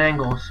 this is an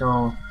angle,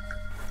 so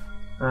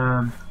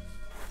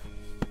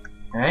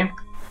okay.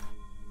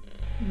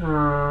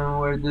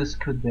 Where this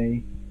could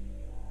be.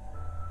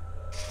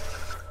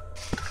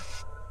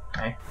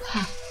 Okay.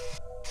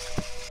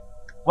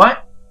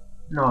 What?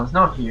 No, it's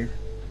not here.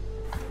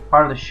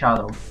 Part of the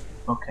shadow.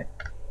 Okay.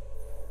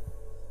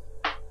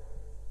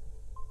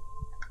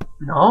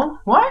 No?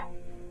 What?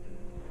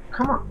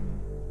 Come on.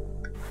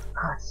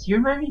 Ah, it's here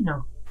maybe?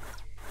 No.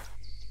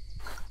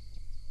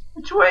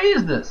 Which way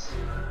is this?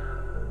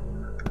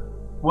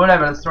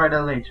 Whatever, let's try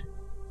that later.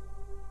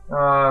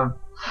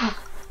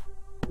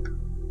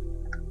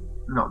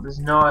 No, this is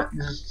not.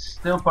 This is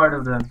still part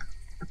of the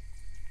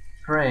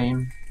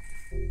frame.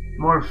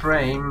 More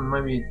frame,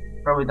 maybe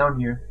probably down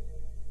here.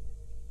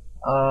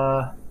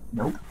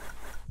 Nope.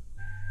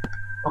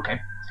 Okay.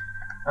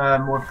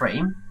 More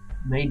frame.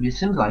 Maybe it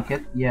seems like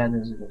it. Yeah,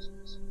 there's it is.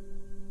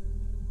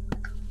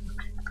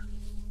 Okay.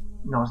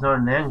 No, it's not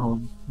an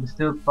angle. It's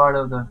still part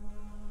of the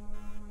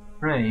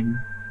frame.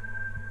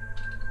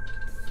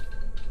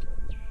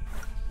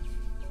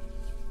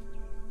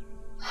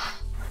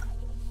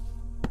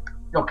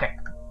 Okay,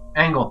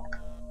 angle.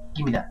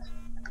 Give me that.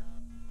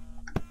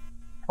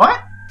 What?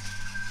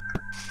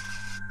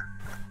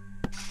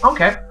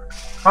 Okay,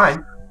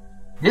 fine.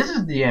 This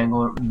is the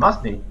angle. It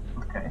must be.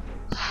 Okay.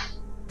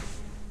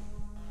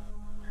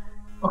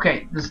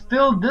 Okay, there's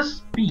still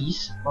this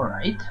piece.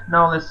 Alright,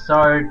 now let's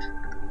start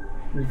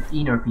with the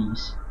inner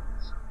piece.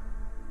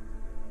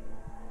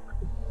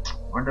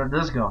 Where did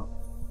this go?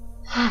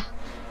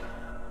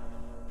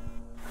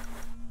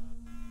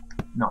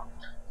 No,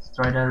 let's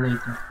try that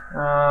later.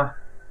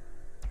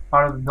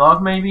 Part of the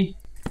dog, maybe?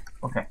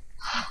 Okay,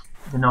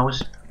 the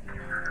nose.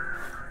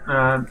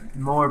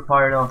 More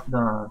part of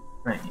the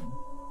frame.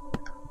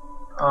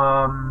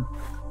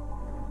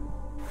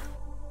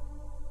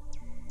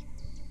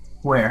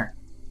 Where?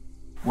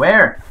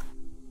 Where?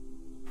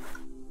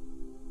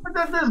 Where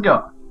did this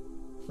go?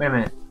 Wait a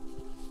minute.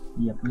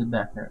 Yeah, put it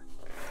back there.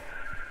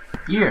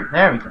 Here,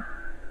 there we go.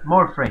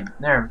 More frame.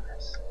 There it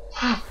is.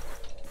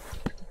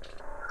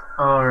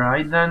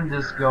 Alright then,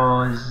 this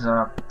goes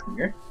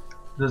here.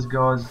 This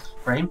goes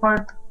frame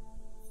part.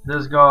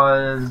 This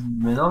goes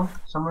middle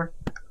somewhere.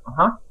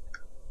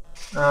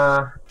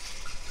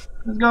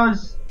 This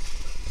goes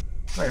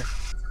where?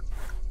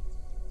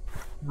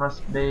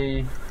 Must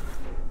be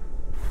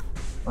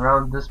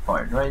around this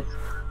part, right?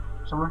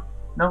 Somewhere?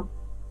 No?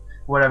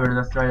 Whatever,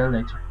 let's try that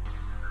later.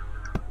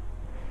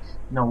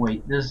 No,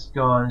 wait, this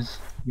goes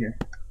here.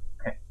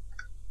 Okay.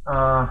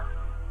 Oh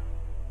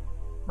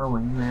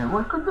wait a minute,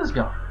 where could this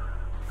go?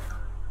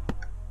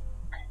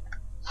 Okay.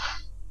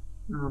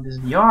 This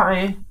is the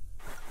eye.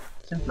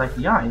 Seems like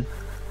the eye.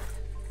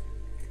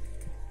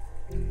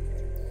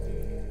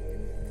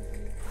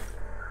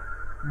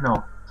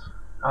 No.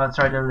 I'll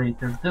try that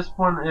later. This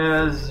one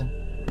is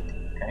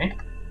okay.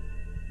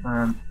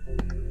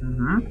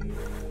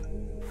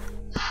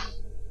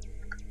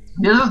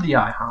 This is the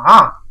eye.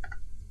 Haha.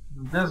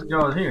 This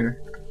goes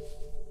here.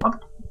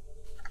 Up.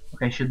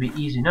 Okay, should be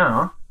easy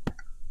now.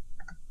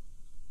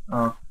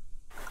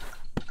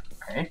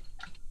 Okay.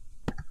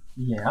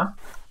 Yeah.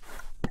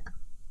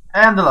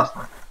 And the last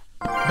one.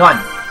 Done.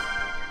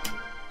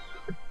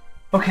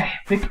 Okay,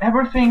 pick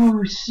everything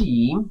we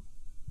see.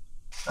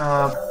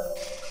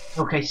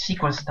 Okay,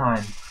 sequence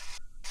time.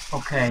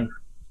 Okay.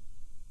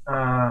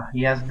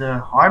 He has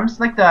the arms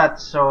like that,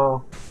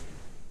 so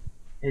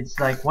it's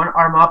like one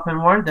arm up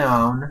and one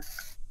down.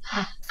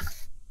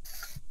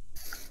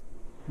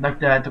 Like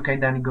that. Okay,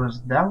 then it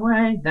goes that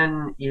way.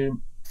 Then it.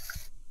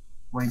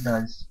 What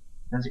does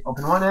he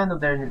open one hand or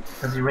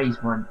does he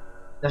raise one?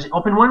 Does he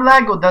open one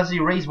leg or does he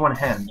raise one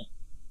hand?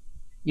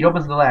 It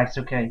opens the legs.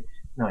 Okay.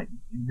 No,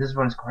 this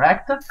one is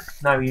correct.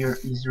 Now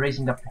he's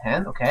raising up the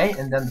hand. Okay,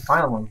 and then the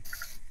final one.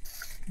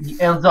 He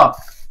ends up.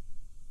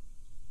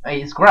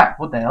 Hey, it's correct.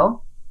 What the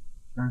hell?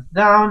 Hands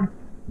down.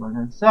 One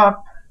hand's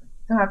up.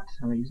 That.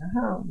 Raise a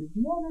hand with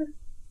the other.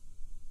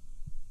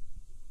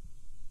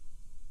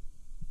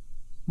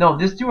 No,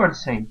 these two are the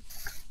same.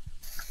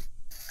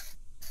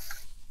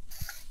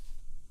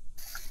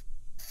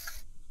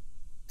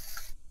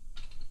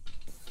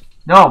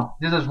 No,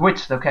 this is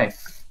switched. Okay.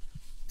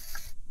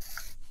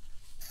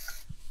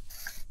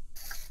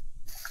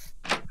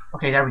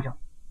 Okay, there we go.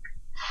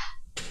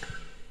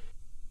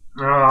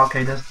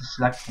 Okay, that's the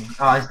select thing.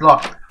 It's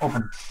locked.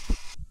 Open.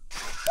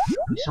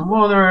 Put some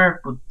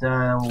water. Put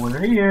the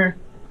water here.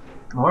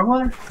 More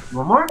water.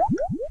 One more.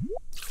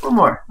 One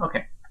more.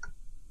 Okay.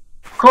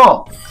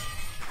 Cool.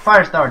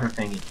 Fire starter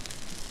thingy.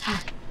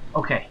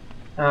 Okay.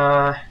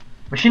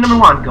 Machine number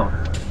 1, go.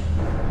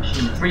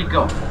 Machine number 3,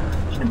 go.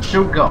 Machine number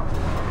 2, go.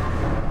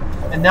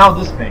 And now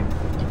this thing.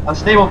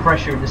 Unstable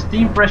pressure. The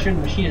steam pressure in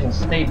the machine is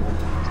unstable.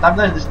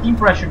 Stabilize the steam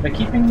pressure by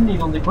keeping the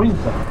needle in the green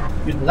zone.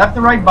 Use the left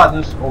and right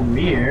buttons over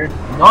here,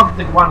 not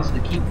the ones on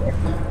the keyboard,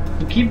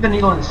 to keep the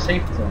needle in the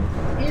safe zone.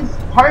 It's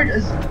hard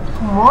as...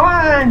 Come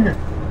on!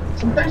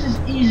 Sometimes it's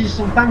easy,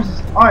 sometimes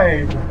it's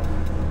hard.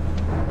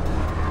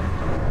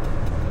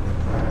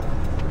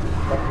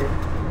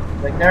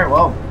 Like there,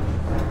 whoa.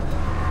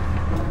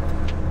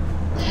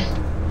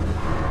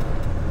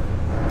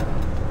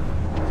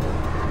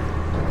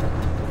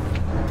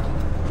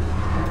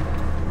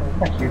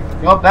 Back here.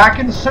 Go back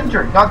in the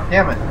center. God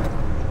damn it.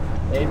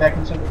 Stay back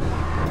in the center.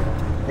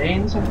 Stay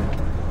in the center.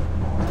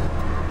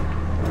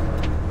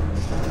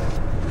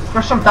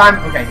 For some time.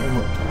 Okay, it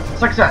worked.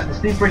 Success. The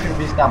steam pressure will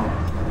be stabilized.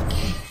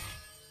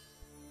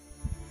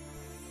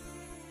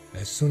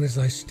 As soon as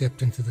I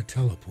stepped into the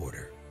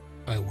teleporter,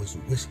 I was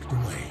whisked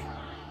away.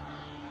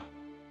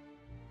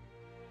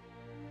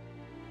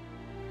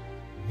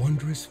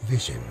 Wondrous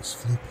visions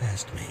flew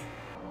past me.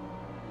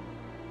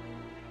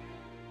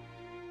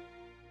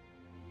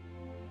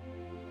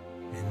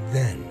 And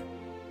then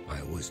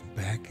I was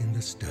back in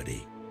the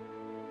study.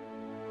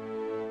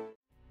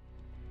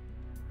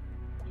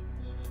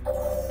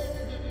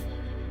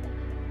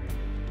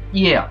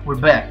 Yeah, we're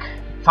back.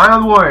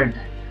 Final word.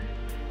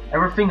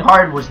 Everything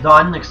hard was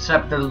done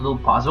except the little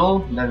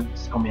puzzle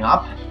that's coming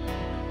up.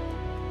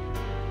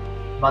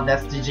 But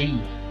that's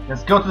GG.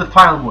 Let's go to the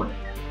final work.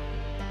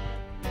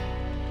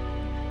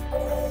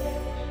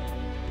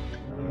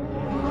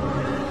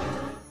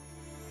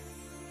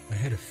 I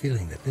had a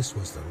feeling that this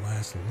was the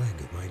last leg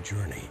of my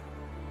journey.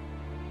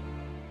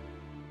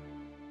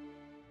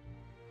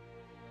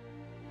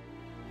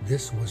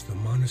 This was the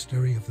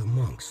monastery of the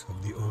monks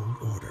of the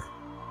old order.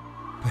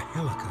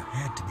 Pahelika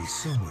had to be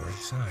somewhere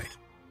inside.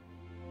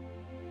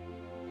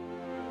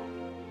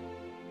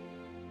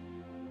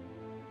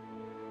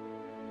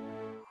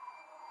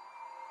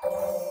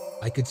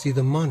 I could see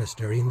the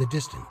monastery in the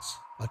distance.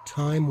 A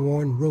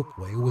time-worn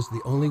ropeway was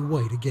the only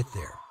way to get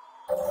there.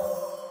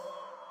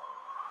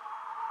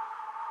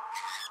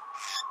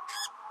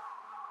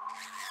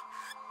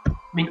 I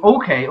mean,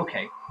 okay.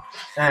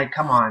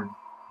 Come on.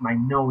 My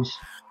nose.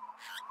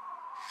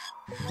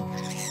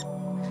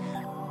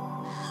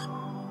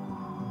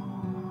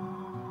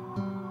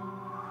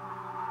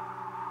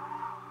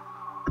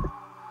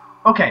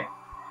 Okay.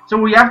 So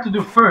what we have to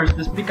do first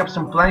is pick up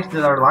some planks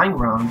that are lying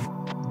around.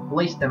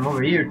 Place them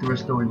over here to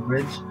restore the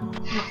bridge.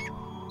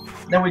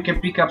 Then we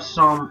can pick up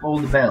some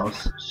old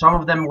bells. Some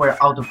of them were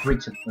out of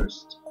reach at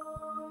first.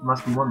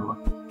 Must be one more.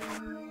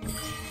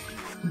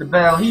 The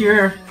bell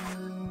here.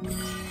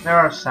 There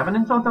are 7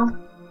 in total.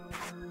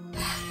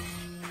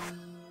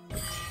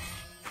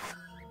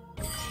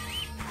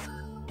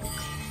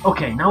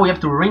 Okay, now we have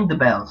to ring the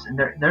bells, and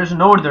there's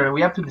an order, and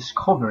we have to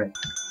discover it.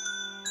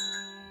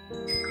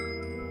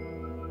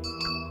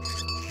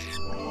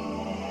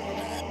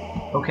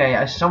 Okay,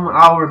 I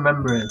somehow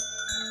remember it.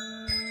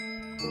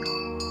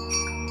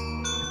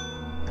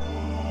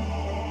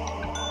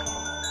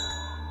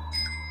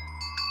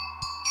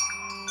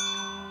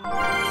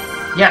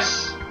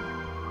 Yes!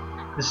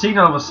 The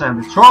signal was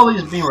sent. The trolley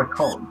is being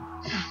recalled.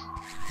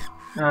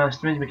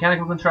 Strange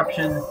mechanical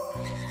contraption.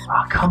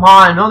 Ah, come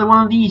on, another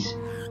one of these!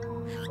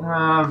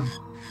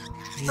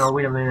 No,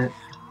 wait a minute.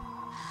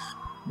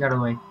 Get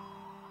away.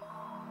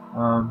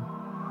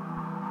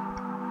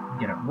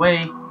 Get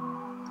away.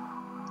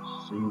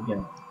 So you get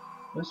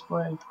this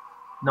way.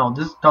 No,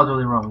 this is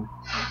totally wrong.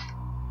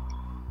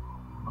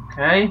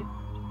 Okay.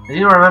 I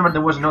didn't remember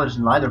there was another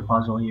slider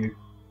puzzle here.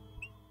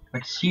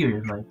 Like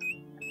seriously.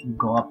 You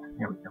go up.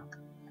 Here we go.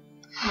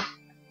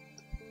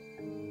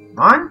 Come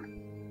on.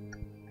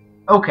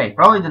 Okay,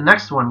 probably the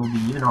next one will be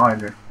even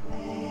harder.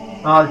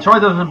 Try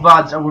those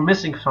buds. We're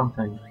missing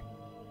something.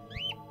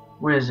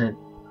 Where is it?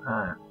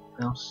 I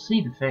don't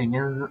see the thing.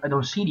 I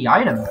don't see the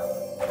item.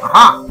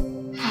 Aha!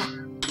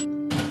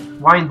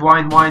 Wind.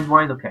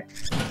 Okay.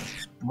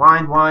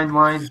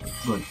 Wind.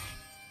 Good.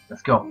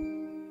 Let's go.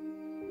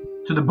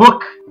 To the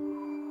book.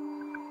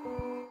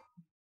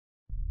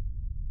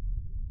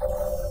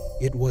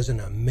 It was an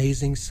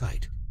amazing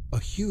sight. A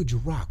huge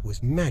rock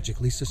was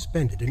magically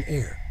suspended in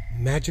air.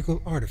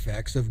 Magical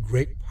artifacts of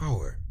great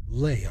power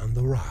lay on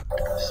the rock.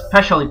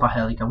 Especially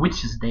Pahelika,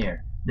 which is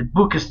there. The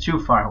book is too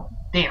far away.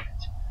 Damn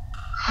it.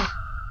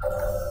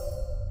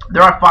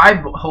 There are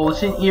 5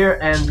 holes in here,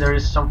 and there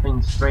is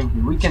something strange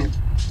here. We can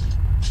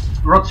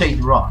rotate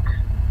the rock.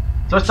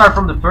 So let's start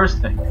from the first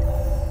thing.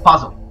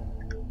 Puzzle.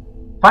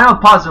 Final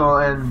puzzle,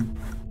 and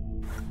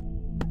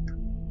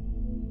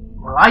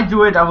while I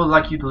do it, I would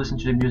like you to listen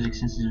to the music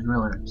since it's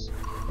really nice.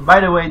 And by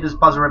the way, this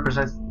puzzle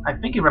represents, I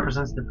think it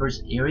represents the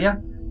first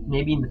area,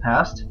 maybe in the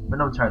past, but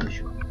not entirely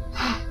sure.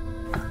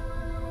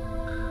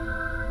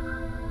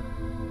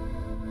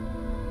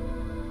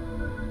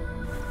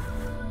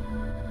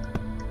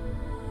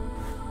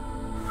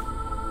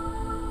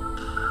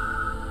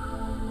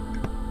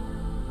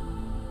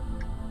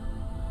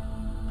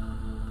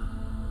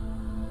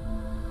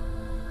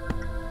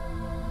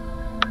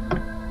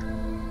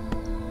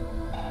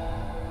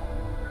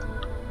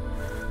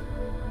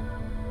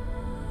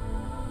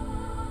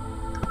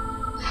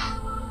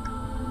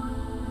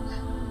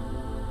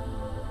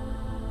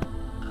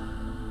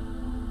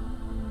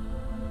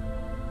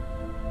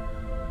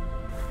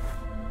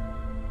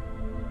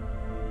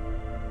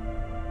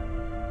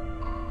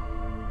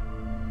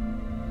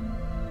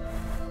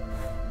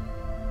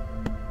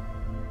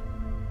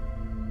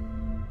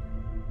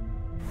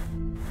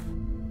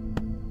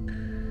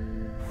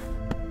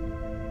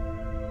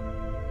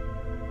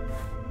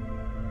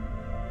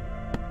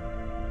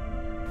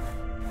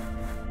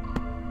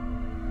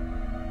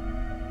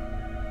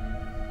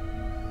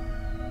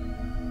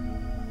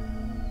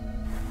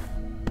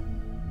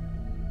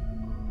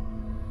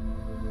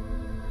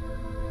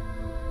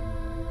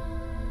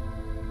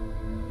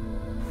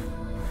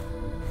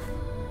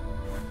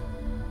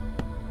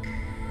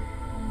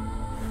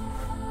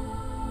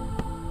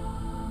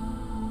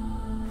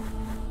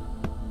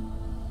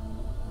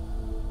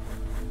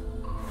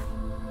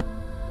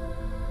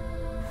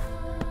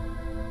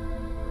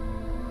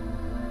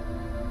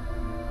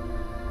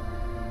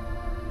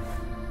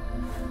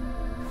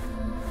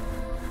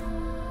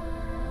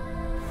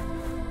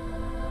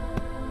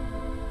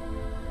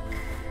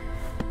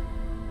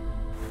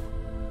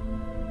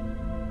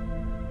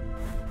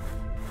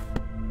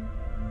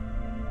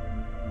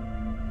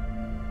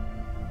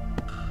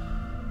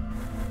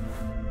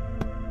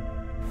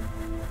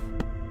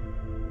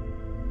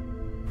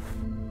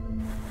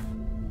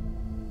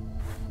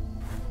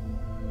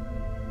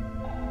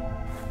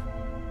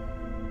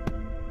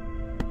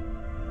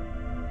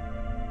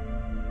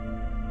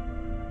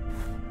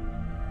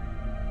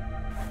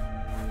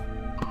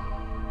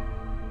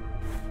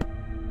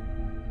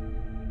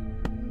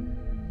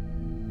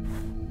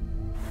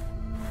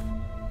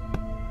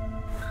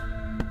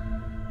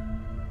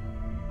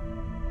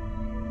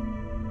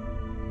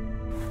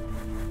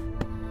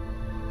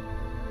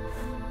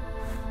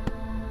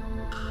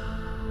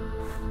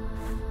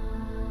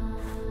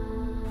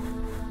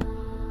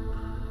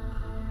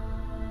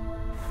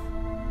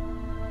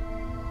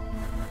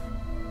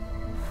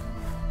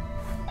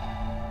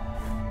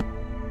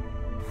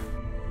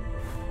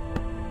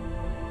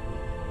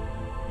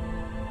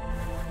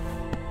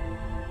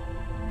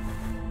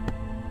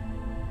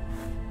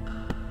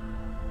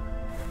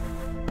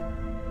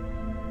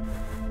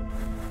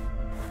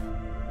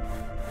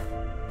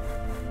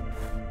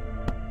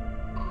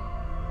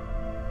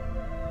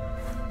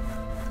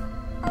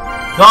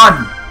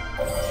 Done!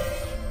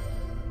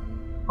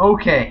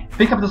 Okay,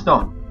 pick up the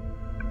stone.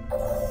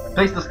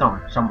 Place the stone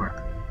somewhere.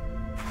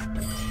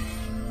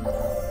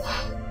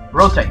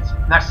 Rotate.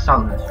 Next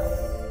element.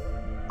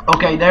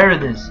 Okay, there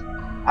it is.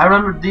 I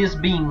remember this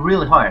being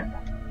really hard.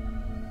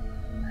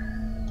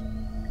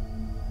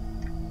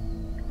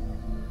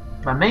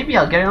 But maybe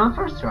I'll get it on the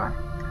first try.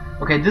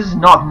 Okay, this is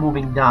not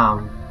moving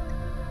down.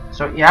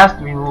 So it has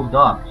to be moved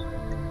up.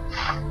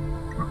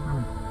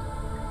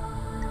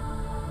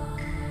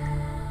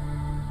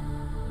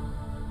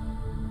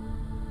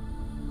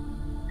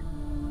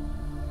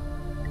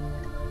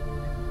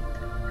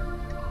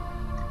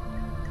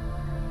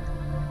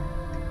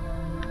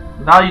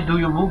 How do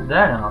you move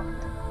that up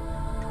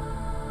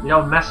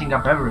without messing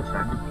up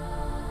everything?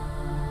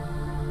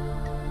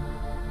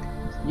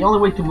 It's the only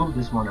way to move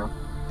this one up.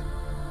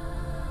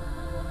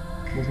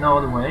 There's no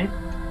other way.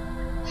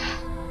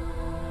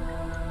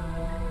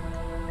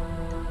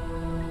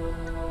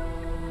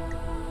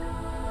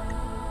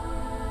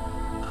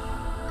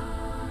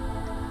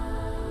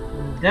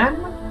 And then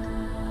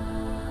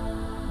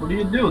what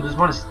do? This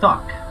one is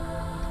stuck.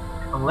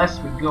 Unless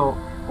we go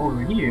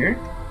over here.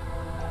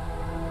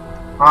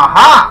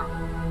 Aha!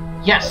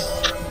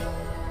 Yes!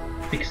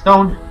 Pick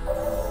stone.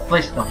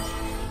 Place stone.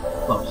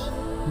 Close.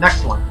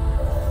 Next one.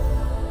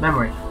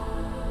 Memory.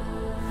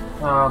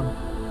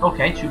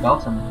 Okay, 2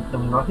 belts. I'm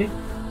double lucky.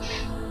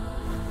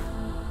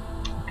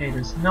 Okay,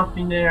 there's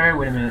nothing there.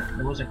 Wait a minute.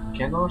 There was a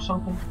candle or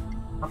something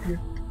up here.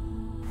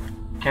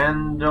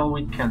 Candle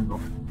with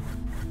candle.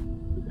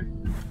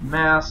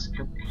 Mask.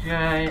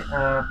 Okay.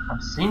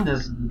 I've seen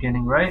this at the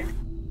beginning, right?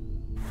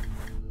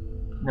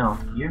 No,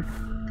 here.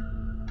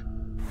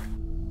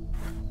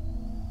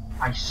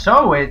 I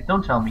saw it,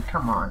 don't tell me,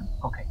 come on.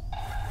 Okay,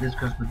 this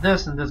goes with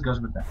this and this goes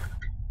with that.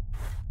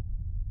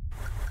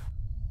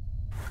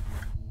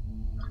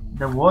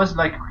 There was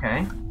like,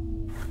 okay.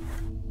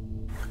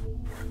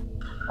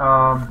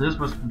 This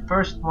was the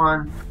first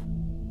one.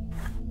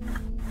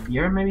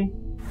 Here maybe?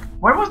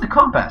 Where was the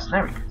compass?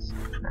 There it is.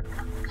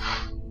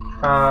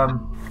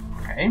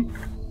 Okay.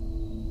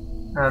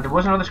 There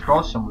was another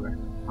scroll somewhere.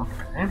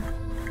 Okay.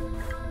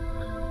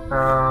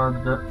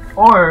 The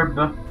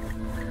orb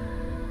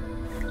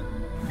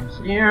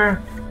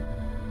here.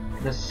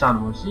 The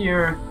sun was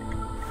here.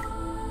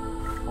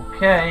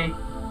 Okay.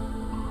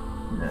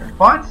 The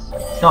pots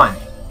done.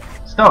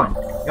 Stone.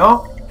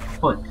 Go.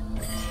 Put.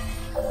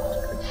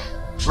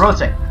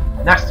 Rotate.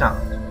 Next time.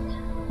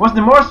 What's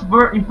the most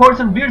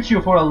important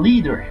virtue for a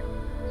leader?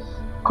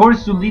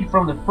 Courage to lead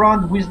from the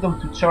front, wisdom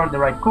to chart the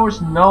right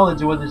course,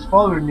 knowledge what his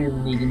followers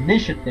need,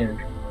 initiative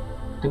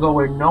to go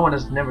where no one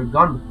has never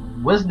gone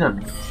before.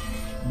 Wisdom.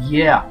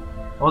 Yeah.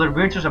 Other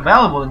virtues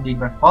available indeed,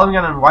 but following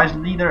an unwise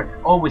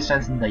leader always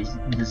ends in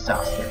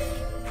disaster.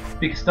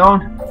 Pick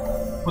stone,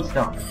 put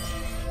stone.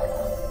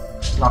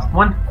 Last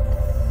one.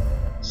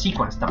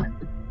 Sequence time.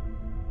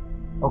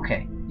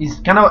 Okay, it's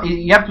kind of,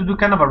 you have to do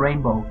kind of a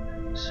rainbow.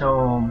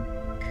 So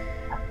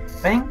I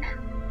think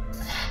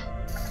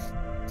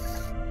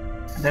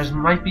there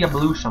might be a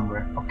blue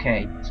somewhere.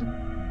 Okay, so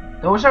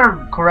those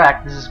are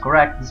correct. This is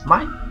correct. This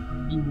might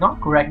be not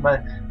correct,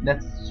 but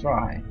let's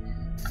try.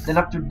 Then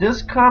after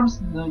this comes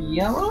the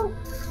yellow,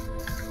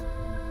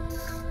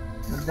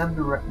 and then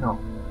the red. No,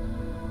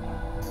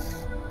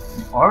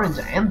 the orange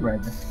and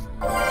red.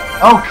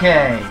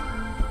 Okay,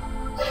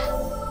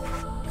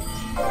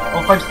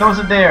 all 5 stones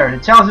are there.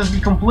 The challenge has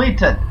been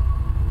completed.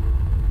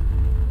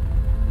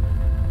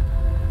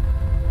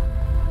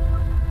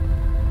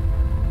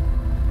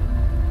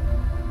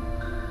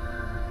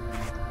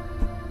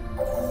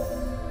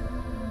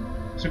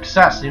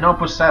 Success. You now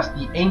possess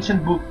the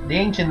ancient book, the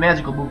ancient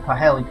magical book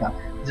Pahelika.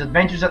 His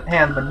adventures at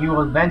hand, but new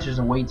adventures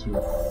await you.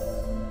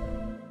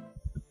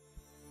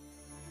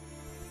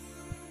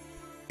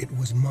 It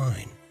was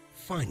mine,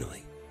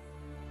 finally.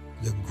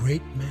 The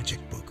great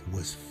magic book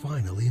was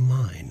finally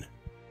mine.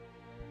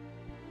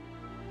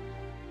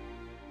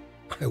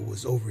 I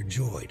was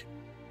overjoyed.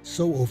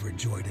 So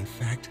overjoyed, in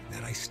fact,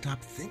 that I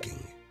stopped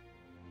thinking.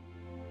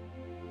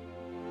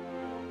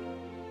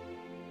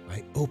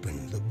 I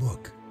opened the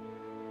book.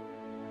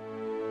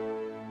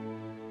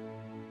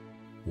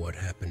 What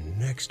happened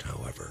next,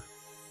 however,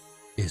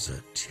 is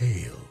a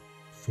tale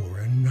for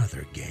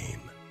another game.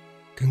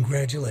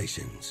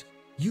 Congratulations,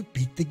 you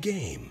beat the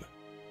game.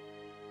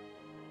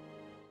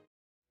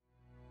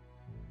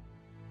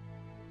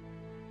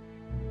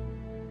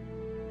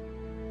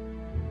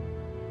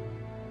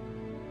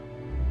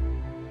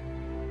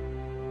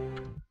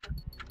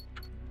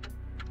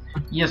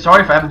 Yeah,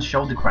 sorry if I haven't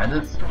showed the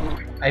credits.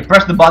 I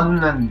pressed the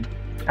button and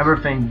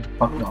everything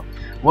fucked up.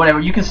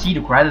 Whatever, you can see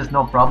the credits,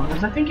 no problem.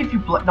 Because I think if you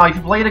play, no, if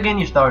you play it again,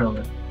 you start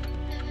over.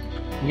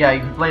 Yeah,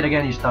 if you play it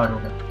again, you start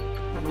over.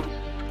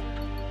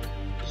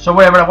 So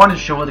whatever, I wanted to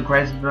show the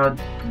credits, but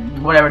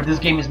whatever. This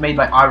game is made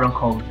by Iron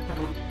Code.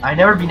 I've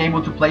never been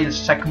able to play the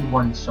second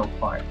one so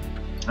far.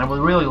 I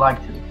would really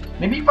like to.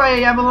 Maybe if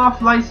I have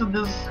enough likes of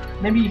this,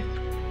 maybe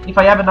if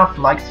I have enough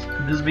likes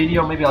to this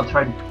video, maybe I'll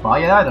try to buy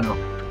it. I don't know.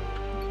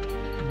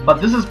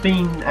 But this has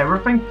been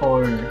everything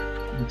for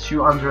the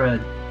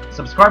 200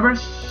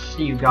 subscribers.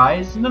 See you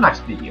guys in the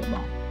next video.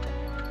 Bye.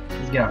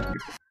 Let's get out of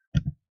here.